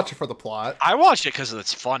here. We watch it for the plot. I watch it because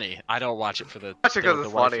it's funny. I don't watch it for the. Watch it because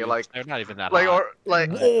it's funny. Like they're not even that. Like hot.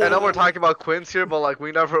 I know we're talking about Quince here, but like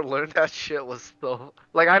we never learned that shit was so.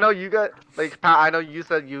 Like I know you got like Pat. I know you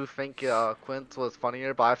said you think Quince was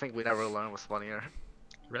funnier, but I think We Never Learned was funnier.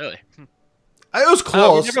 Really? It was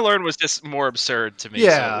close. We Never Learned was just more absurd to me.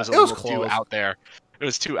 Yeah, so it was close. Too out there. It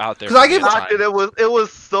was too out there. Because I give it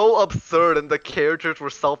was so absurd, and the characters were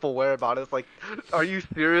self-aware about it. It's like, are you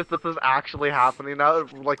serious? This is actually happening now.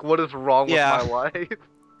 Like, what is wrong with my life?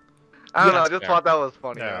 I don't know. I just thought that was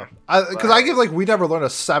funny. Yeah. Because I give like We Never Learned a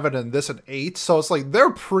 7 and this an 8, so it's like they're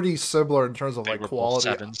pretty similar in terms of like quality.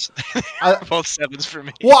 Both 7s. Both 7s for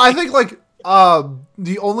me. Well, I think like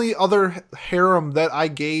the only other harem that I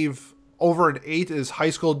gave over an 8 is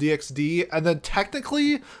High School DxD, and then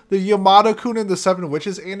technically the Yamada-kun and the Seven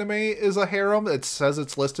Witches anime is a harem. It says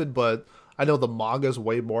it's listed, but I know the manga is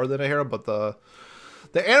way more than a harem, but the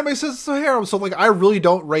anime says it's a harem, so like I really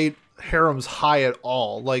don't rate harems high at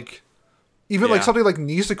all. Like even like something like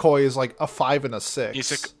Nisekoi is like a 5 and a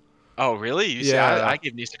 6. Oh really? Yeah. I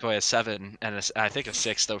give Nisekoi a 7 and I think a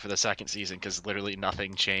 6 though for the second season because literally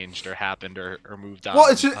nothing changed or happened or moved on. Well,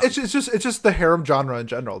 it's just the harem genre in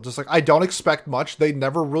general. Just like I don't expect much. They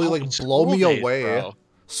never really like blow me away. Bro.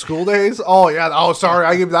 School Days? Oh yeah. Oh sorry,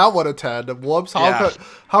 I gave that one a 10. Whoops.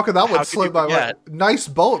 How could that one slip my way? Nice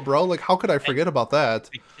boat, bro. Like how could I forget about that?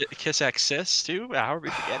 Kiss X Sis too. How are we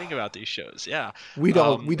forgetting about these shows? Yeah. We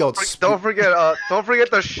don't. Don't forget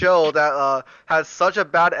the show that had such a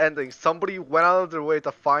bad ending. Somebody went out of their way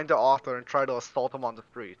to find the author and try to assault him on the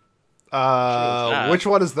street. Which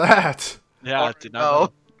one is that? Yeah, I did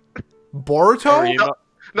not know. Boruto?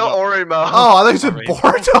 No, Orimo. Oh, I think you said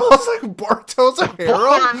Boruto. I was like, Boruto's a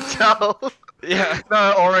harem? Boruto. Yeah.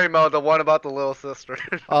 No, Orimo, the one about the little sister.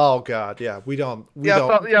 Oh god, yeah. We don't.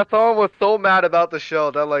 Someone was so mad about the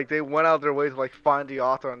show that like they went out of their way to like find the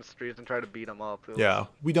author on the streets and try to beat him up. Yeah,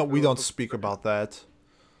 we don't speak about that.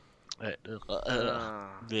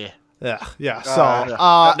 Yeah.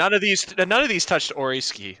 So none of these touched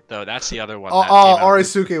Orisuke though. That's the other one.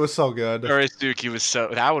 Orisuke was so good.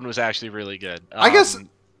 That one was actually really good. I guess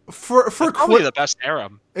for probably the best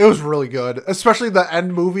harem. It was really good, especially the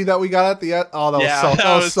end movie that we got at the end. Oh,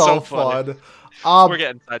 that was so fun. We're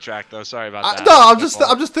getting sidetracked though. Sorry about that. No,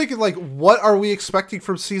 I'm just thinking like, what are we expecting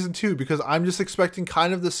from season 2? Because I'm just expecting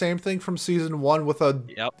kind of the same thing from season 1 with a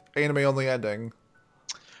anime only ending.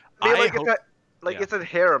 It's a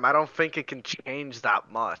harem. I don't think it can change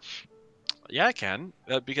that much. Yeah, it can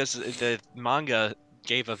because the manga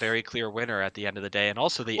gave a very clear winner at the end of the day, and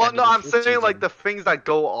also the well, end no, of the I'm fifth saying season. like the things that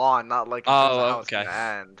go on, not like in terms of how it's okay.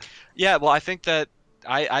 gonna end. Yeah, well, I think that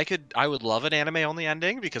I would love an anime only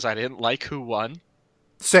ending because I didn't like who won in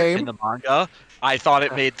Same. the manga. I thought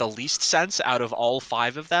it made the least sense out of all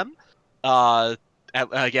 5 of them.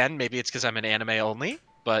 Again, maybe it's because I'm an anime only,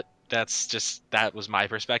 but that was my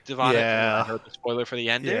perspective on it. When I heard the spoiler for the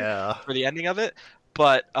ending, Yeah. for the ending of it.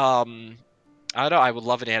 But I don't know. I would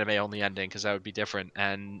love an anime only ending because that would be different.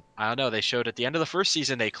 And I don't know. They showed at the end of the first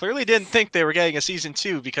season they clearly didn't think they were getting a season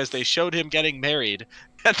 2 because they showed him getting married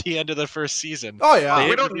at the end of the first season. Oh yeah.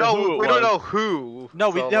 We don't know. We don't know who.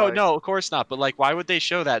 No, so, no, of course not. But like, why would they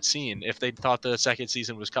show that scene if they thought the second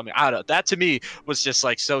season was coming? I don't know. That to me was just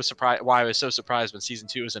like so surprised. Why I was so surprised when season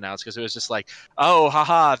 2 was announced because it was just like, oh,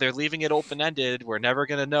 haha, they're leaving it open ended. We're never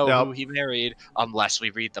gonna know who he married unless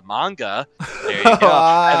we read the manga. There you go.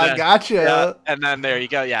 Gotcha. Yeah, and then there you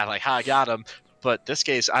go. Yeah, like, I got him. But this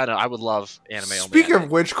case, I don't know. I would love anime only. Speaking of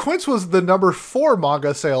which, Quince was the number 4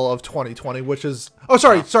 manga sale of 2020, which is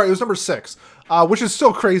sorry, it was number 6, which is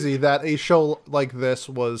still crazy that a show like this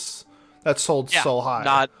sold so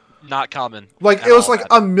high. Not common. Like it was like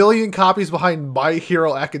a million copies behind My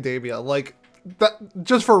Hero Academia. Like that,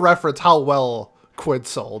 just for reference, how well Quince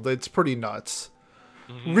sold. It's pretty nuts.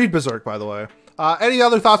 Mm-hmm. Read Berserk, by the way. Any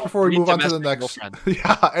other thoughts before we move on to the next?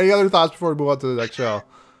 Yeah. Any other thoughts before we move on to the next show?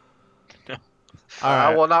 All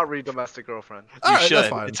right. I will not read Domestic Girlfriend. You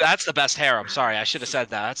should. That's the best harem. Sorry, I should have said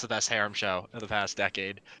that. That's the best harem show of the past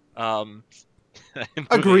decade.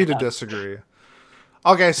 Agree to disagree.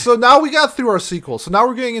 Okay, so now we got through our sequels. So now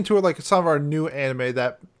we're getting into like some of our new anime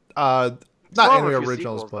that not anime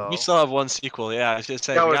originals, but we still have one sequel. Yeah, I should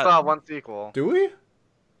say. Yeah, we still have one sequel. Do we?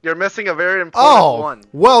 You're missing a very important one.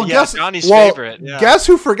 Well, Johnny's favorite. Yeah. Guess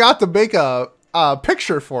who forgot to make a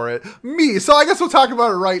picture for it? Me. So I guess we'll talk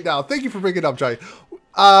about it right now. Thank you for bringing it up, Johnny.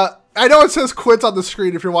 I know it says Quince on the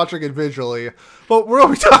screen if you're watching it visually, but we're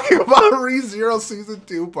going to be talking about ReZero Season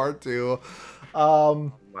 2 Part 2.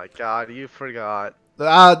 Oh my god, you forgot.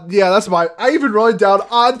 Yeah, that's I even wrote it down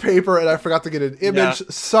on paper and I forgot to get an image. Yeah.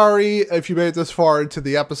 Sorry if you made it this far into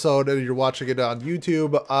the episode and you're watching it on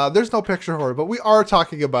YouTube. There's no picture for it, but we are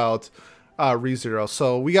talking about ReZero.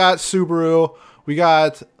 So we got Subaru, we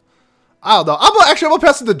got... I don't know. I'm gonna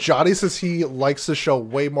pass it to Johnny since he likes the show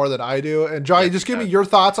way more than I do. And Johnny, just give me your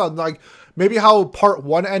thoughts on like maybe how Part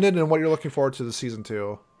 1 ended and what you're looking forward to the Season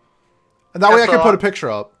 2. And that way I can put a picture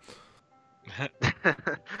up.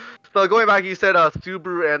 So going back, you said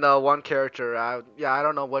Subaru and one character. I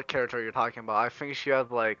don't know what character you're talking about. I think she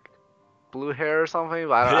has like blue hair or something.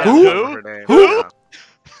 But I don't know her name. Who? Yeah.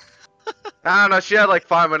 I don't know. She had like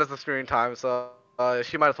 5 minutes of screen time, so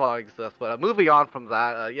she might as well not exist. But moving on from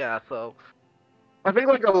that, yeah. So I think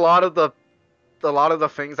like a lot of the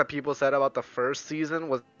things that people said about the first season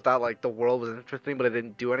was that like the world was interesting, but it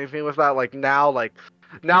didn't do anything with that. Like now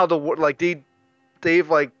they've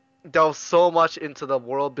like delved so much into the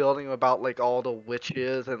world building about like all the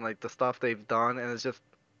witches and like the stuff they've done, and it's just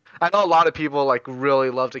I know a lot of people like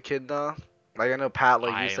really loved Echidna. Like I know Pat,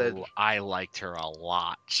 like you said, I liked her a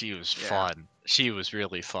lot. She was fun. She was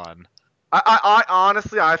really fun. I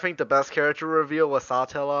honestly I think the best character reveal was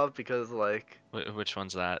Satella because like which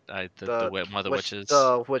one's that? The one of the witches.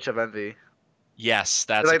 The Witch of Envy. Yes,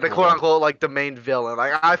 that's like the quote unquote like the main villain.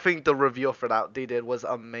 Like I think the reveal for that they did was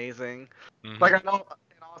amazing. Mm-hmm. Like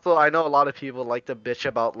I know a lot of people like to bitch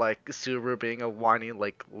about like Subaru being a whiny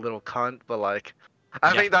like little cunt, but like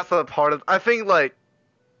I think that's a part of I think like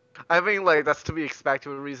that's to be expected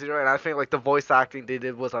with ReZero, and I think like the voice acting they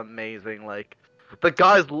did was amazing. Like the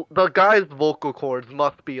guy's vocal cords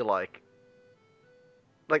must be like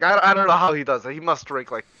I don't know how he does it. He must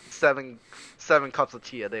drink like seven cups of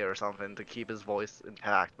tea a day or something to keep his voice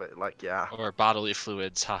intact. But like or bodily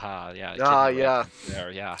fluids, haha, yeah.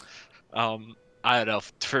 There, yeah. I don't know.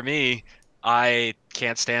 For me, I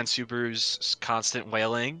can't stand Subaru's constant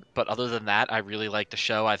wailing, but other than that, I really like the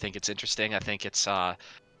show. I think it's interesting. I think it's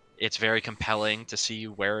very compelling to see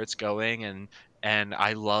where it's going, and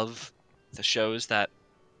I love the shows that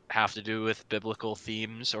have to do with biblical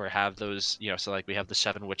themes or have those, so like we have the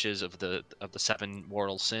 7 witches of the 7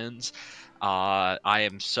 mortal sins. I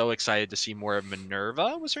am so excited to see more of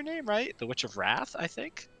Minerva. Was her name right? The Witch of Wrath, I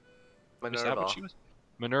think. Minerva. Is that what she was?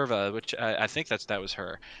 Minerva, which I think that was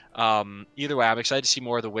her. Either way, I'm excited to see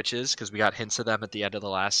more of the witches because we got hints of them at the end of the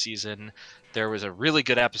last season. There was a really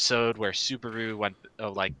good episode where Subaru went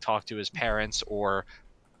talked to his parents, or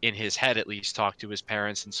in his head at least talked to his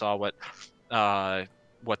parents and saw what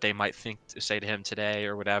they might think to say to him today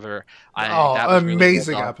or whatever. That was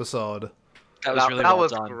amazing really well episode. That was really well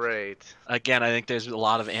done. Great. Again, I think there's a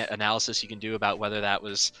lot of analysis you can do about whether that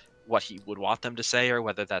was what he would want them to say or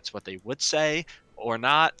whether that's what they would say or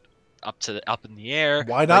not. Up in the air.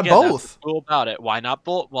 Why not both? That's cool about it. Why not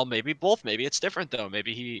both? Well, maybe both. Maybe it's different though.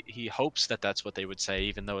 Maybe he hopes that that's what they would say,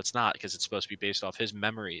 even though it's not, because it's supposed to be based off his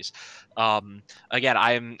memories. Again,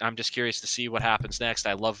 I'm just curious to see what happens next.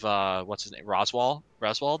 I love what's his name,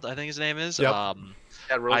 Roswald, I think his name is. Yep.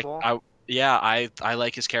 Yeah, Roswald. I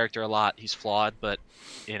like his character a lot. He's flawed, but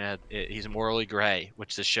he's morally gray,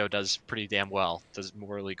 which this show does pretty damn well. Does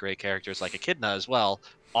morally gray characters like Echidna as well.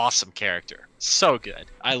 Awesome character, so good.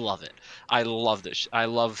 I love it. I love this. I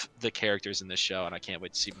love the characters in this show, and I can't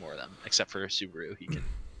wait to see more of them. Except for Subaru,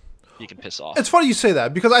 he can piss off. It's funny you say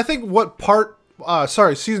that because I think what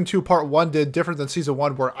season 2 part 1 did different than season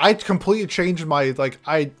 1, where I completely changed my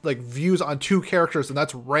views on two characters, and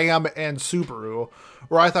that's Ram and Subaru.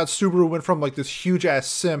 Where I thought Subaru went from like this huge ass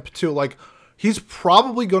simp to like he's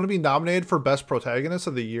probably going to be nominated for best protagonist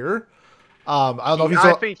of the year. I don't know if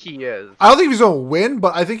I think he is. I don't think he's going to win,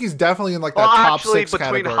 but I think he's definitely in like that top 6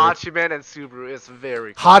 between category. Hachiman and Subaru, it's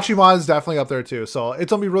very close. Hachiman is definitely up there too, so it's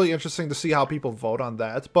gonna be really interesting to see how people vote on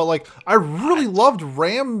that. But like, I really loved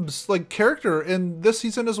Ram's like character in this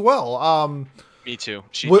season as well. Me too.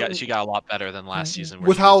 She got a lot better than last season.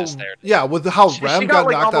 With how Ram got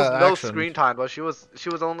like knocked out of no action. Screen time, but she was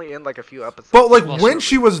only in like a few episodes. But like when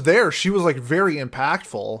she was there, she was like very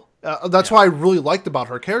impactful. That's what I really liked about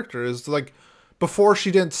her character is like before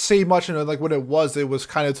she didn't say much, and like when it was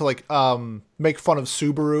kind of to like make fun of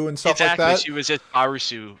Subaru and stuff like that. She was just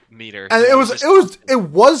Arusu meter, and it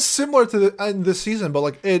was similar to in this season, but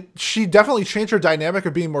like she definitely changed her dynamic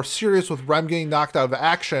of being more serious with Rem getting knocked out of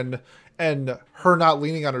action. And her not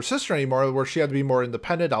leaning on her sister anymore, where she had to be more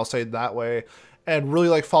independent, I'll say it that way, and really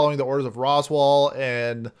like following the orders of Roswald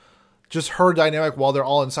and just her dynamic while they're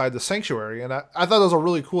all inside the sanctuary. And I thought that was a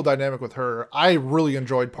really cool dynamic with her. I really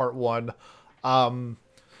enjoyed part 1.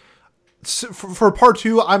 For part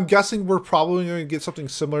 2, I'm guessing we're probably going to get something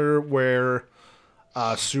similar where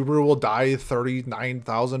Subaru will die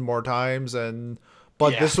 39,000 more times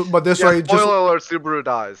But this way, spoiler alert: Subaru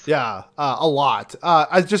dies. Yeah, a lot.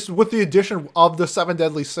 I just with the addition of the 7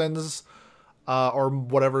 deadly sins, or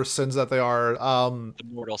whatever sins that they are. The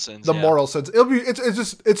mortal sins. Mortal sins.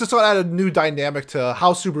 It's just gonna add a new dynamic to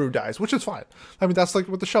how Subaru dies, which is fine. I mean, that's like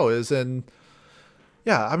what the show is, and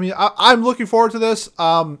yeah, I mean, I'm looking forward to this.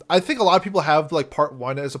 I think a lot of people have like part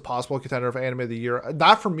 1 as a possible contender of anime of the year.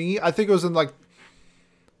 Not for me. I think it was in like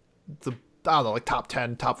I don't know, like top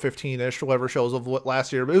 10, top 15-ish, whatever shows of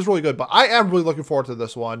last year. But it was really good. But I am really looking forward to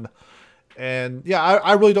this one. And yeah,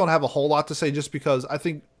 I really don't have a whole lot to say just because I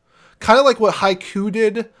think kind of like what Haikyuu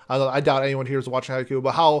did. I doubt anyone here is watching Haikyuu,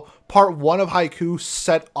 but how part 1 of Haikyuu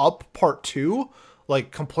set up part 2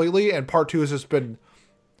 like completely, and part 2 has just been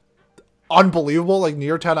unbelievable, like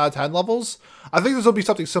near 10 out of 10 levels. I think this will be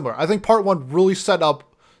something similar. I think part 1 really set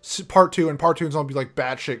up part 2, and part 2 is going to be like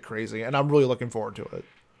batshit crazy, and I'm really looking forward to it.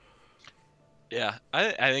 Yeah,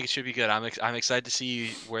 I think it should be good. I'm excited to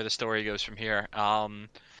see where the story goes from here.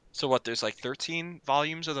 So what? There's like 13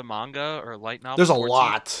 volumes of the manga or light novel. There's a 14?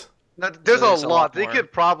 lot. There's a lot. They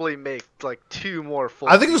could probably make like 2 more.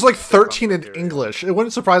 I think there's like 13 in English. It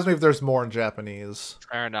wouldn't surprise me if there's more in Japanese.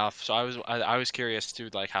 Fair enough. So I was curious too,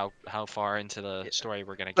 like how far into the story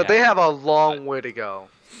we're gonna get. But they have a long way to go.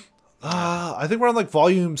 I think we're on like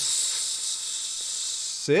volume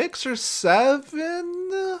 6 or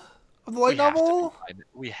 7. Of the light novel?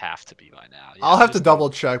 We have to be by now. Yeah, I'll have to double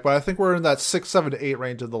check, but I think we're in that 6, 7 to 8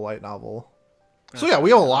 range of the light novel. So yeah, we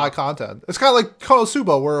have a lot of content. It's kind of like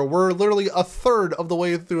Konosuba, where we're literally a third of the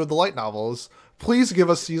way through the light novels. Please give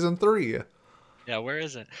us season 3. Yeah, where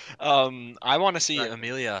is it? I want to see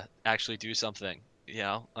Amelia actually do something. You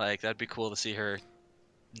know, like that'd be cool to see her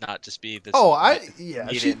not just be this.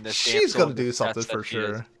 She's gonna do something for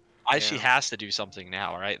sure. She has to do something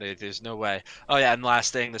now, right? There's no way. Oh yeah, and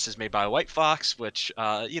last thing, this is made by White Fox, which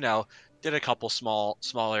did a couple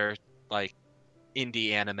smaller like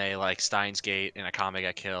indie anime like Steins Gate and Akame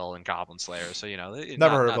ga Kill and Goblin Slayer. So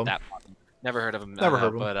never heard of them. Never heard of them. Never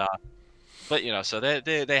heard of them. But so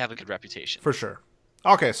they have a good reputation for sure.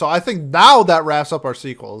 Okay, so I think now that wraps up our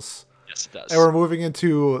sequels. Yes, it does. And we're moving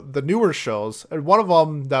into the newer shows, and one of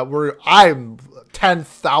them that I'm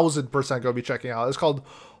 10,000% going to be checking out is called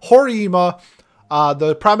Horima.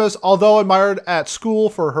 The premise: although admired at school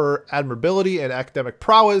for her admirability and academic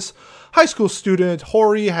prowess, high school student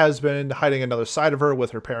Hori has been hiding another side of her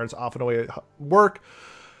with her parents often away at work.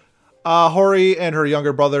 Hori and her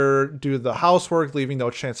younger brother do the housework, leaving no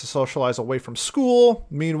chance to socialize away from school.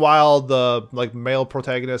 Meanwhile, the male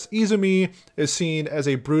protagonist Izumi is seen as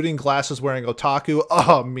a brooding, glasses-wearing otaku.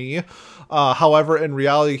 Me. However, in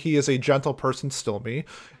reality, he is a gentle person, still me,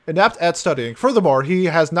 inept at studying. Furthermore, he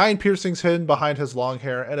has 9 piercings hidden behind his long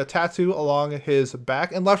hair and a tattoo along his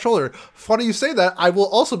back and left shoulder. Funny you say that. I will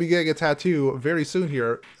also be getting a tattoo very soon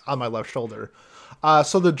here on my left shoulder.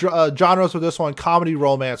 So the genres of this one: comedy,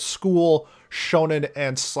 romance, school, shonen,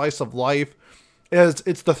 and slice of life.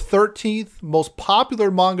 It's the 13th most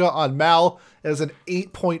popular manga on Mal. It is an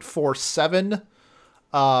 8.47.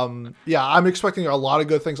 Yeah, I'm expecting a lot of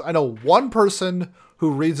good things. I know one person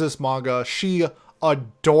who reads this manga. She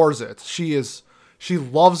adores it. She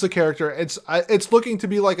loves the character. It's looking to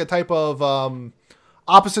be like a type of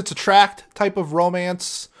opposites attract type of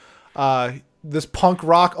romance. This punk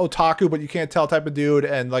rock otaku, but you can't tell type of dude,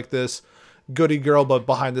 and like this goody girl, but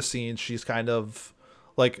behind the scenes she's kind of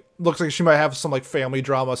like, looks like she might have some like family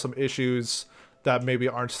drama, some issues that maybe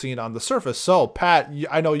aren't seen on the surface. So Pat,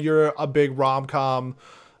 I know you're a big rom-com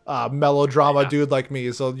melodrama dude like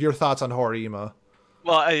me, so your thoughts on Horima?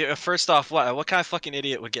 Well, first off, what kind of fucking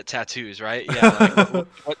idiot would get tattoos, right? Yeah,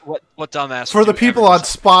 like, what dumbass? For the people on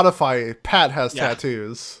Spotify, Pat has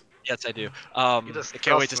tattoos. Yes, I do. I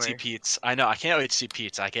can't wait to see Pete's. I know. I can't wait to see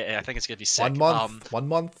Pete's. I think it's gonna be sick. 1 month. 1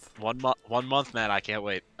 month. 1 month, man. I can't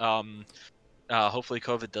wait. Hopefully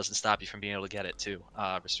COVID doesn't stop you from being able to get it too.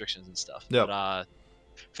 Restrictions and stuff. Yep. But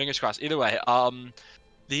fingers crossed. Either way,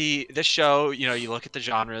 this show, you look at the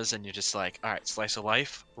genres and you're just like, all right, slice of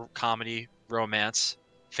life, comedy, romance,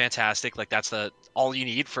 fantastic. Like that's all you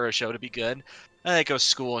need for a show to be good. And it goes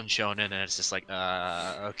school and shonen, and it's just like,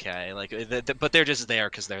 okay, like, but they're just there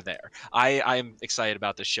because they're there. I'm excited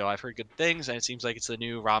about this show. I've heard good things, and it seems like it's a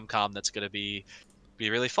new rom-com that's gonna be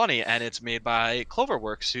really funny, and it's made by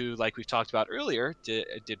Cloverworks, who, like we've talked about earlier, did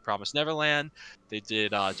Promise Neverland. They did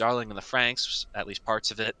Darling in the Franxx, at least parts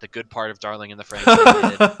of it. The good part of Darling in the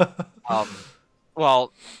Franxx. They did.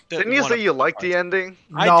 Well, didn't you say you liked the ending?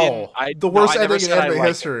 No, the worst ending in anime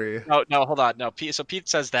history. No, hold on. No, so Pete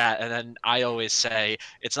says that, and then I always say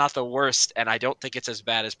it's not the worst, and I don't think it's as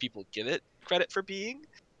bad as people give it credit for being,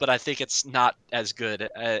 but I think it's not as good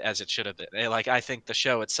as it should have been. Like, I think the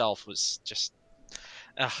show itself was just,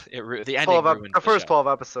 the ending ruined the first 12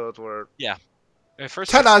 episodes were... Yeah. The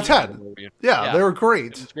first 10 out of 10. Yeah, they were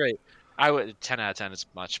great. It was great. I would 10 out of 10 is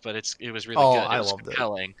much, but it was really good. It was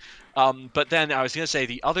compelling. But then I was gonna say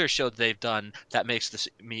the other show they've done that makes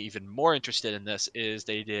me even more interested in this is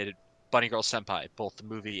they did Bunny Girl Senpai, both the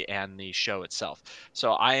movie and the show itself.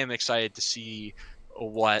 So I am excited to see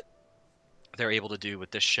what they're able to do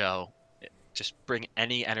with this show. Just bring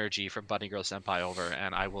any energy from Bunny Girl Senpai over,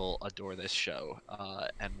 and I will adore this show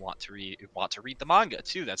and want to read the manga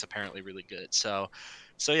too. That's apparently really good. So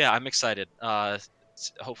yeah, I'm excited.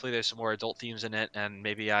 Hopefully there's some more adult themes in it, and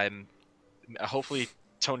maybe hopefully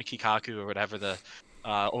Tony Kikaku or whatever the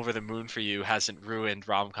Over the Moon for You hasn't ruined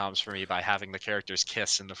rom-coms for me by having the characters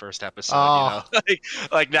kiss in the first episode.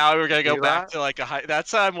 Like now we're gonna go back to like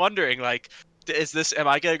that's what I'm wondering. Like, am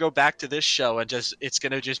I gonna go back to this show and it's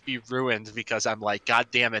gonna just be ruined because I'm like, god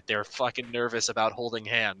damn it, they're fucking nervous about holding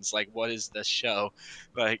hands. Like, what is this show?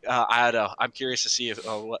 Like, I don't know. I'm curious to see if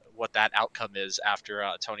what that outcome is after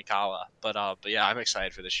Tony Kawa. But yeah, I'm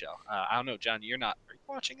excited for this show. I don't know, John, you're not. Are you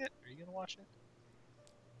watching it? Are you gonna watch it?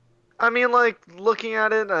 I mean, like, looking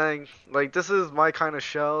at it, like, this is my kind of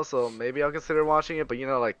show, so maybe I'll consider watching it. But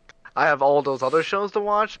like, I have all those other shows to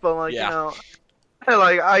watch. But like,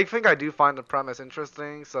 I think I do find the premise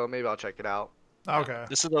interesting, so maybe I'll check it out. Okay.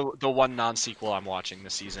 This is the one non-sequel I'm watching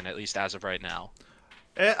this season, at least as of right now.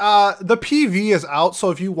 The PV is out, so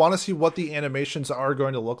if you want to see what the animations are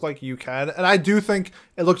going to look like, you can. And I do think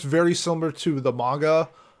it looks very similar to the manga.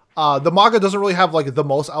 The manga doesn't really have like the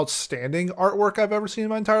most outstanding artwork I've ever seen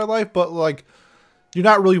in my entire life, but like, you're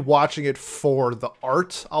not really watching it for the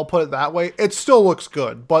art. I'll put it that way. It still looks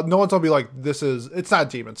good, but no one's gonna be like, it's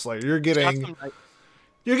not Demon Slayer. You're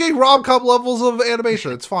getting rom-com levels of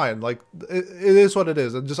animation. It's fine. Like, it is what it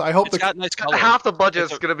is. And I hope nice half the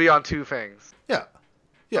budget's gonna be on 2 things. Yeah.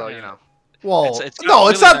 So, Well,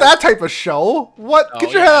 it's not that type of show. What?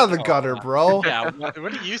 Get your head out of the gutter, bro. Yeah, what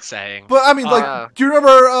are you saying? But I mean, like, do you remember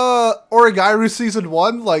Origairu season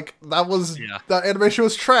 1? Like, that animation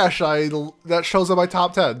was trash. That show's in my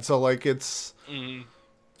top 10. So like, it's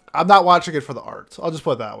I'm not watching it for the art. I'll just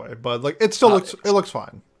put it that way. But like, it still looks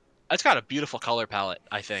fine. It's got a beautiful color palette,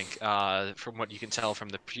 I think, from what you can tell from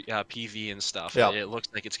the PV and stuff. Yeah. It looks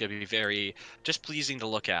like it's gonna be very just pleasing to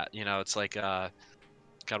look at. It's like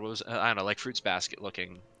God, what was I don't know, like Fruits Basket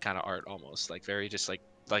looking kind of art almost, like very just like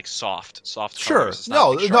soft Sure. colors. It's not, No,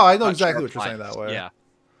 like, no, sharp, I know not exactly sharp what you're saying lines. that way. Yeah.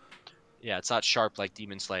 Yeah, it's not sharp like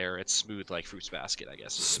Demon Slayer. It's smooth like Fruits Basket, I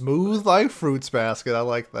guess. Smooth like Fruits Basket. I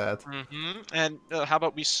like that. And how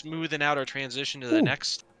about we smoothen out our transition to the Ooh.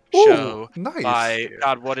 next Ooh, show? nice.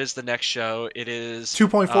 God, what is the next show? It is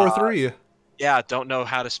 2.43. Yeah, don't know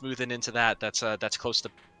how to smoothen into that. That's close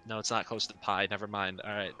to. No, it's not close to pi. Never mind.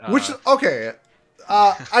 All right. Which okay.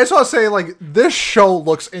 I just want to say, like, this show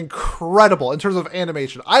looks incredible in terms of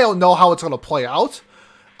animation. I don't know how it's going to play out.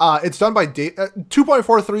 It's done by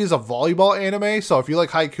 2.43 is a volleyball anime, so if you like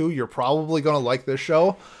Haiku, you're probably going to like this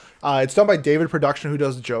show. It's done by David Production, who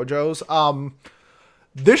does JoJo's. I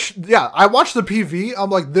watched the PV. I'm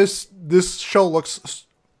like, this show looks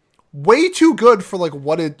way too good for like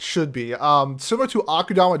what it should be. Similar to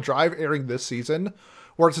Akudama Drive airing this season,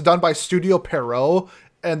 where it's done by Studio Pierrot,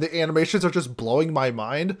 and the animations are just blowing my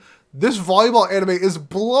mind. This volleyball anime is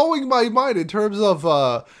blowing my mind in terms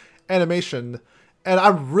of animation. And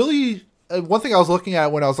I'm really, one thing I was looking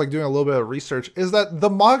at when I was like doing a little bit of research is that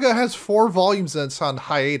the manga has 4 volumes and it's on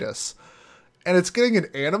hiatus, and it's getting an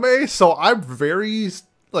anime. So I'm very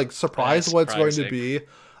like surprised what it's going to be.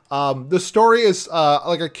 The story is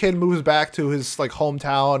like a kid moves back to his like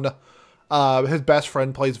hometown. His best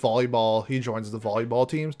friend plays volleyball. He joins the volleyball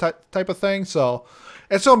team type of thing. So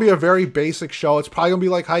it's going to be a very basic show. It's probably going to be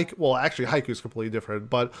like Haiku. Well, actually, Haiku is completely different,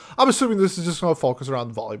 but I'm assuming this is just going to focus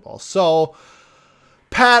around volleyball. So,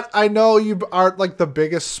 Pat, I know you aren't like the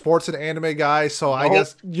biggest sports and anime guy, so I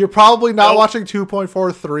guess you're probably not watching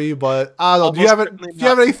 2.43. But I don't know. Do you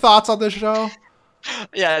have any thoughts on this show?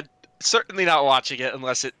 Yeah. Certainly not watching it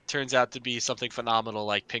unless it turns out to be something phenomenal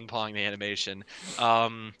like Ping Pong the animation.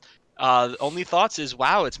 Only thoughts is,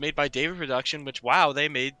 wow, it's made by David Production, which, wow, they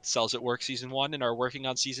made Cells at Work Season 1 and are working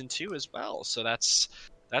on Season 2 as well. So that's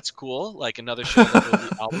cool. Like another show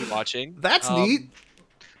that I'll be watching. That's neat.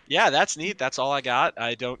 Yeah, that's neat. That's all I got.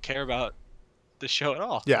 I don't care about the show at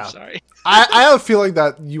all. Yeah. I'm sorry. I have a feeling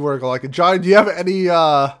that you were like, Johnny, do you have any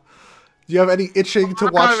itching to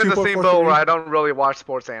watch? I'm kind of in the same boat where I don't really watch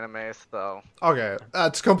sports animes, so. Okay,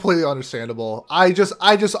 that's completely understandable. I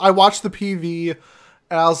watched the PV,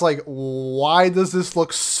 and I was like, why does this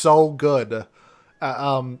look so good?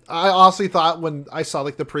 I honestly thought when I saw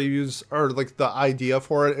like the previews or like the idea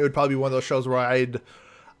for it, it would probably be one of those shows where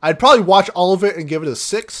I'd probably watch all of it and give it a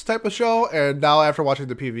 6 type of show. And now after watching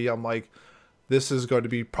the PV, I'm like, this is going to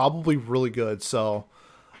be probably really good. So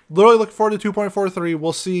literally looking forward to 2.43.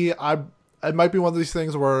 We'll see. It might be one of these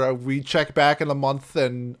things where we check back in a month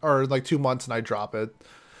or like 2 months and I drop it.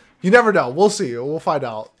 You never know. We'll see. We'll find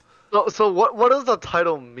out. So what does the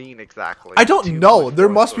title mean exactly? I don't know. There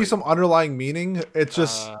must be some underlying meaning. It's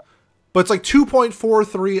just, but it's like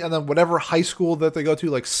 2.43 and then whatever high school that they go to,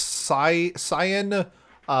 like Cyan,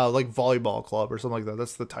 like volleyball club or something like that.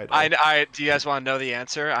 That's the title. Do you guys want to know the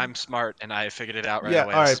answer? I'm smart and I figured it out right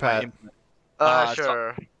away. All right, Pat.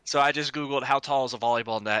 Sure. So I just Googled how tall is a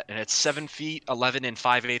volleyball net, and it's 7 feet 11 and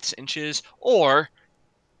 5/8 inches, or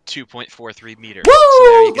 2.43 meters. Woo! So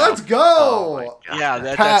there you go. Let's go! Yeah,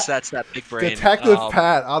 that's that big brain. Detective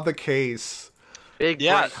Pat on the case. Big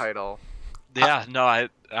brain title. Yeah, no, I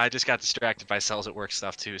just got distracted by Cells at Work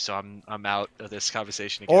stuff too, so I'm out of this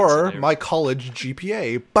conversation again. Or my college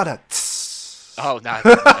GPA, but oh, no,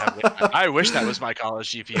 I wish that was my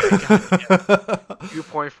college GPA.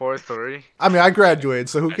 2.43. I mean, I graduated,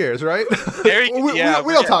 so who cares, right?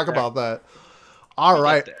 we don't talk about that. All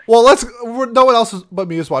right. Well, no one else but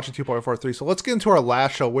me is watching 2.43, so let's get into our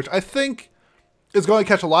last show, which I think is going to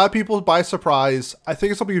catch a lot of people by surprise. I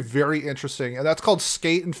think it's going to be very interesting, and that's called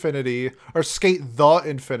Skate Infinity, or Skate the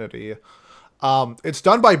Infinity. It's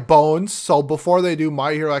done by Bones, so before they do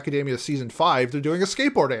My Hero Academia Season 5, they're doing a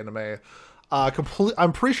skateboard anime.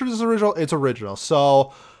 I'm pretty sure this is original. It's original.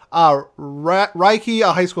 So, Raiki,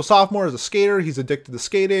 a high school sophomore, is a skater. He's addicted to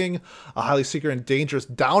skating, a highly secret and dangerous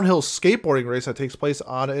downhill skateboarding race that takes place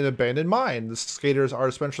on an abandoned mine. The skaters are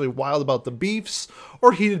especially wild about the beefs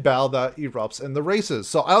or heated battle that erupts in the races.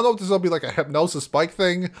 So I don't know if this will be like a hypnosis bike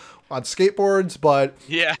thing on skateboards, but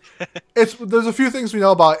yeah, there's a few things we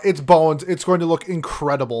know about. It's Bones. It's going to look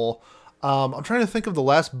incredible. I'm trying to think of the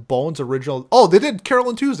last Bones original. Oh, they did Carol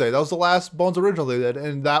and Tuesday. That was the last Bones original they did,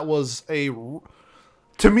 and that was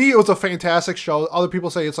to me, it was a fantastic show. Other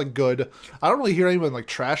people say it's like good. I don't really hear anyone like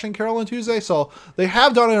trashing Carol and Tuesday, so they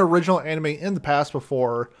have done an original anime in the past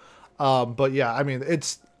before. But yeah, I mean, their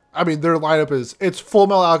lineup it's Full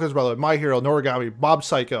Metal Alchemist Brotherhood, My Hero, Noragami, Mob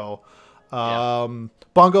Psycho,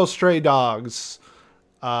 Bungo Stray Dogs,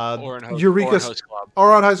 Eureka,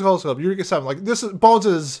 Ouran High School Host Club, Eureka 7. Like Bones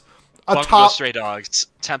is top Stray Dogs,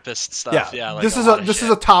 Tempest stuff. Yeah, like this is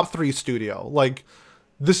a top 3 studio. Like,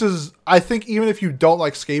 this is, I think, even if you don't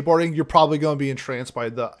like skateboarding, you're probably going to be entranced by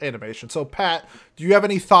the animation. So, Pat, do you have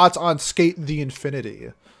any thoughts on Skate the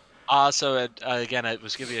Infinity? Again, it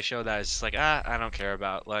was gonna be a show that I was just like, I don't care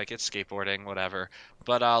about. Like, it's skateboarding, whatever.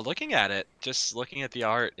 But looking at it, just looking at the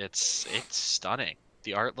art, it's stunning.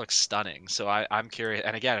 The art looks stunning. So I'm curious.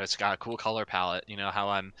 And again, it's got a cool color palette. You know how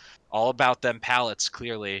I'm all about them palettes,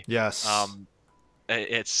 clearly. Yes.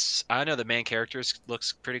 I know the main character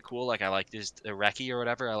looks pretty cool. Like, I like his Reki or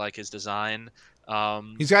whatever. I like his design.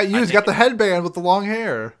 He's got the headband with the long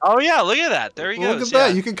hair. Oh yeah, look at that. There he goes. Look at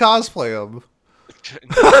that. You can cosplay him.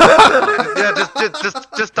 Yeah,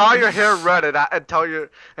 just dye your hair red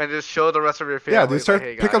and just show the rest of your family. Yeah,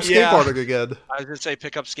 dude, pick up skateboarding again. I was gonna say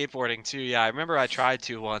pick up skateboarding too. Yeah, I remember I tried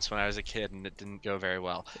to once when I was a kid and it didn't go very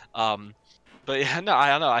well. But yeah, no, I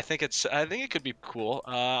don't know. I think it could be cool.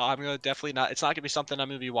 I'm gonna definitely not. It's not gonna be something I'm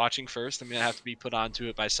gonna be watching first. I'm gonna have to be put onto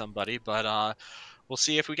it by somebody. But we'll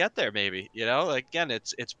see if we get there. Maybe, you know. Like, again,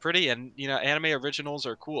 it's pretty, and you know, anime originals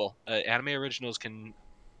are cool. Anime originals can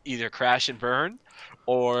either crash and burn,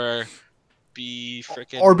 or be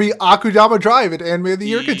Akudama Drive, an Anime of the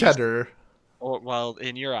Year contender. Or, well,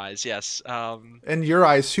 in your eyes, yes. In your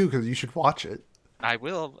eyes too, because you should watch it. I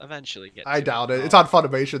will eventually get. I doubt it. It's on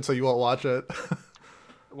Funimation, so you won't watch it.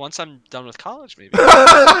 Once I'm done with college, maybe. When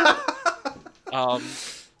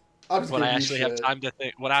I actually have time to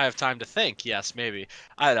think. When I have time to think, yes, maybe.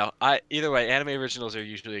 I don't know. Either way, anime originals are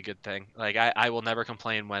usually a good thing. Like, I will never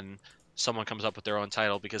complain when someone comes up with their own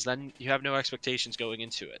title, because then you have no expectations going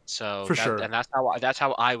into it. So sure. And that's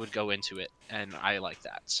how I would go into it, and I like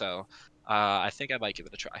that. So I think I might give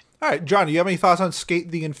it a try. All right, John, do you have any thoughts on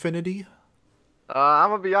Skate the Infinity? I'm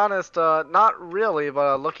gonna be honest, not really,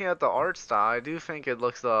 but looking at the art style, I do think it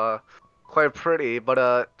looks quite pretty,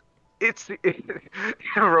 but it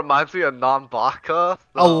reminds me of Nanbaka.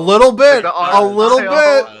 A little bit, a little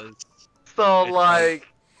bit. So like,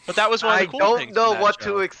 but that was one of the cool things. I don't know what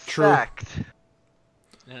to expect. True.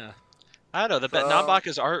 Yeah, I don't know.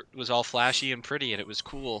 Nanbaka's art was all flashy and pretty, and it was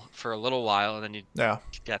cool for a little while, and then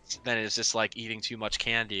then it was just like eating too much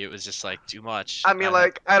candy. It was just like too much. I mean,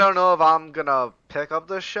 like, I don't know if I'm gonna pick up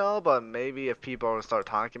this show, but maybe if people start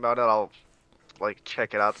talking about it, I'll like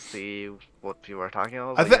check it out to see what people are talking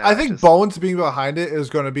about. I think Bones being behind it is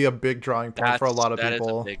going to be a big drawing point for a lot of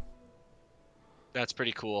people. That's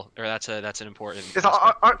pretty cool. Or that's an important.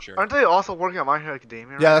 Aren't they also working on My Hero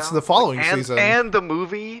Academia? Yeah, that's the following season. And the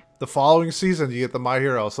movie. The following season, you get the My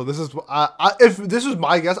Hero. So this is, if this was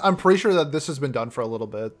my guess, I'm pretty sure that this has been done for a little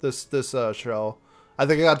bit. This show, I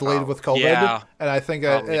think it got delayed with COVID, and I think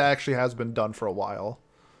it actually has been done for a while.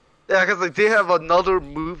 Yeah, because like, they have another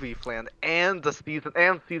movie planned and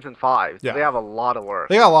season 5. So they have a lot of work.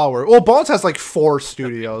 They got a lot of work. Well, Bones has like 4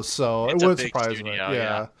 studios, so it wouldn't surprise me.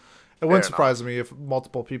 Yeah. It wouldn't surprise me if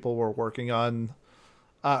multiple people were working on,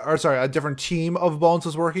 a different team of Bones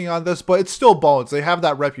was working on this, but it's still Bones. They have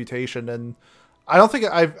that reputation, and I don't think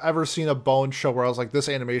I've ever seen a Bones show where I was like, this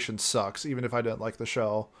animation sucks, even if I didn't like the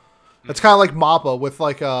show. It's kind of like MAPPA with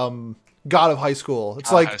like God of High School.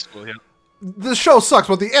 It's like, the show sucks,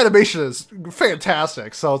 but the animation is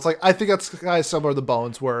fantastic. So it's like, I think that's kind of similar to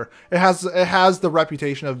Bones, where it has the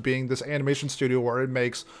reputation of being this animation studio where it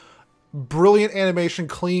makes brilliant animation,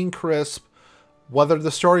 clean, crisp. Whether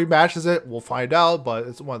the story matches it, we'll find out, but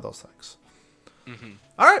it's one of those things.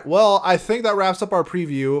 All right, well, I think that wraps up our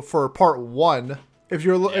preview for part 1. If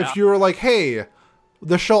you're like, hey,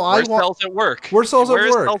 the show I want, Cells at Work. Where's Cells at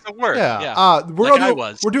Work? Cells at Work? Yeah.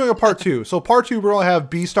 We're doing a part 2. So part 2, we're gonna have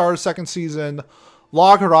Beastars second season,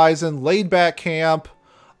 Log Horizon, Laid Back Camp,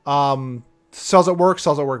 Cells at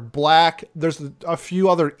Work Black. There's a few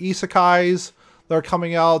other isekais that are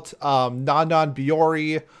coming out. Non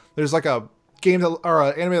Biori. There's like a game or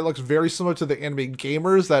an anime that looks very similar to the anime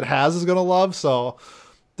Gamers that Haz is gonna love. So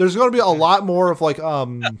there's gonna be a lot more of like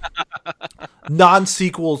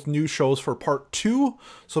non-sequels new shows for part 2.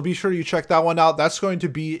 So be sure you check that one out. That's going to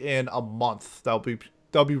be in a month. That'll be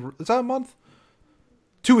is that a month?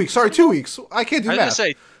 2 weeks. Sorry, 2 weeks. I can't do math. I was gonna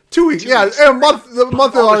say 2 weeks. Yeah, in a month. The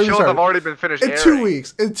month all the shows have already been finished. In 2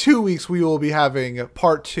 weeks. In 2 weeks, we will be having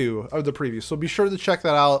part 2 of the preview. So be sure to check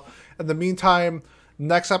that out. In the meantime,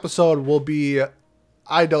 next episode will be,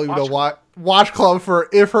 I don't even know what, Watch Club for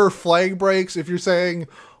If Her Flag Breaks. If you're saying,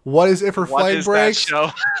 what is If Her Flag Breaks?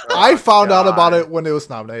 I found out about it when it was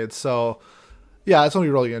nominated. So yeah, it's going to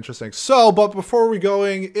be really interesting. So, but before we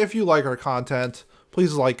going, if you like our content,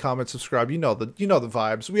 please like, comment, subscribe. You know the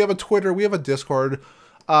vibes. We have a Twitter. We have a Discord.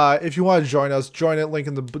 If you want to join us, join it. Link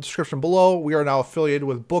in the description below. We are now affiliated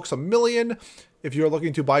with Books A Million. if you're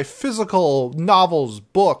looking to buy physical novels,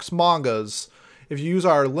 books, mangas. If you use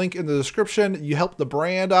our link in the description, you help the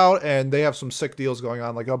brand out, and they have some sick deals going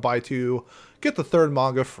on, like a buy two, get the third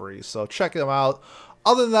manga free. So check them out.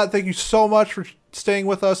 Other than that, thank you so much for staying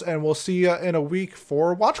with us, and we'll see you in a week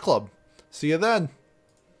for Watch Club. See you then.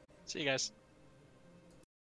 See you guys.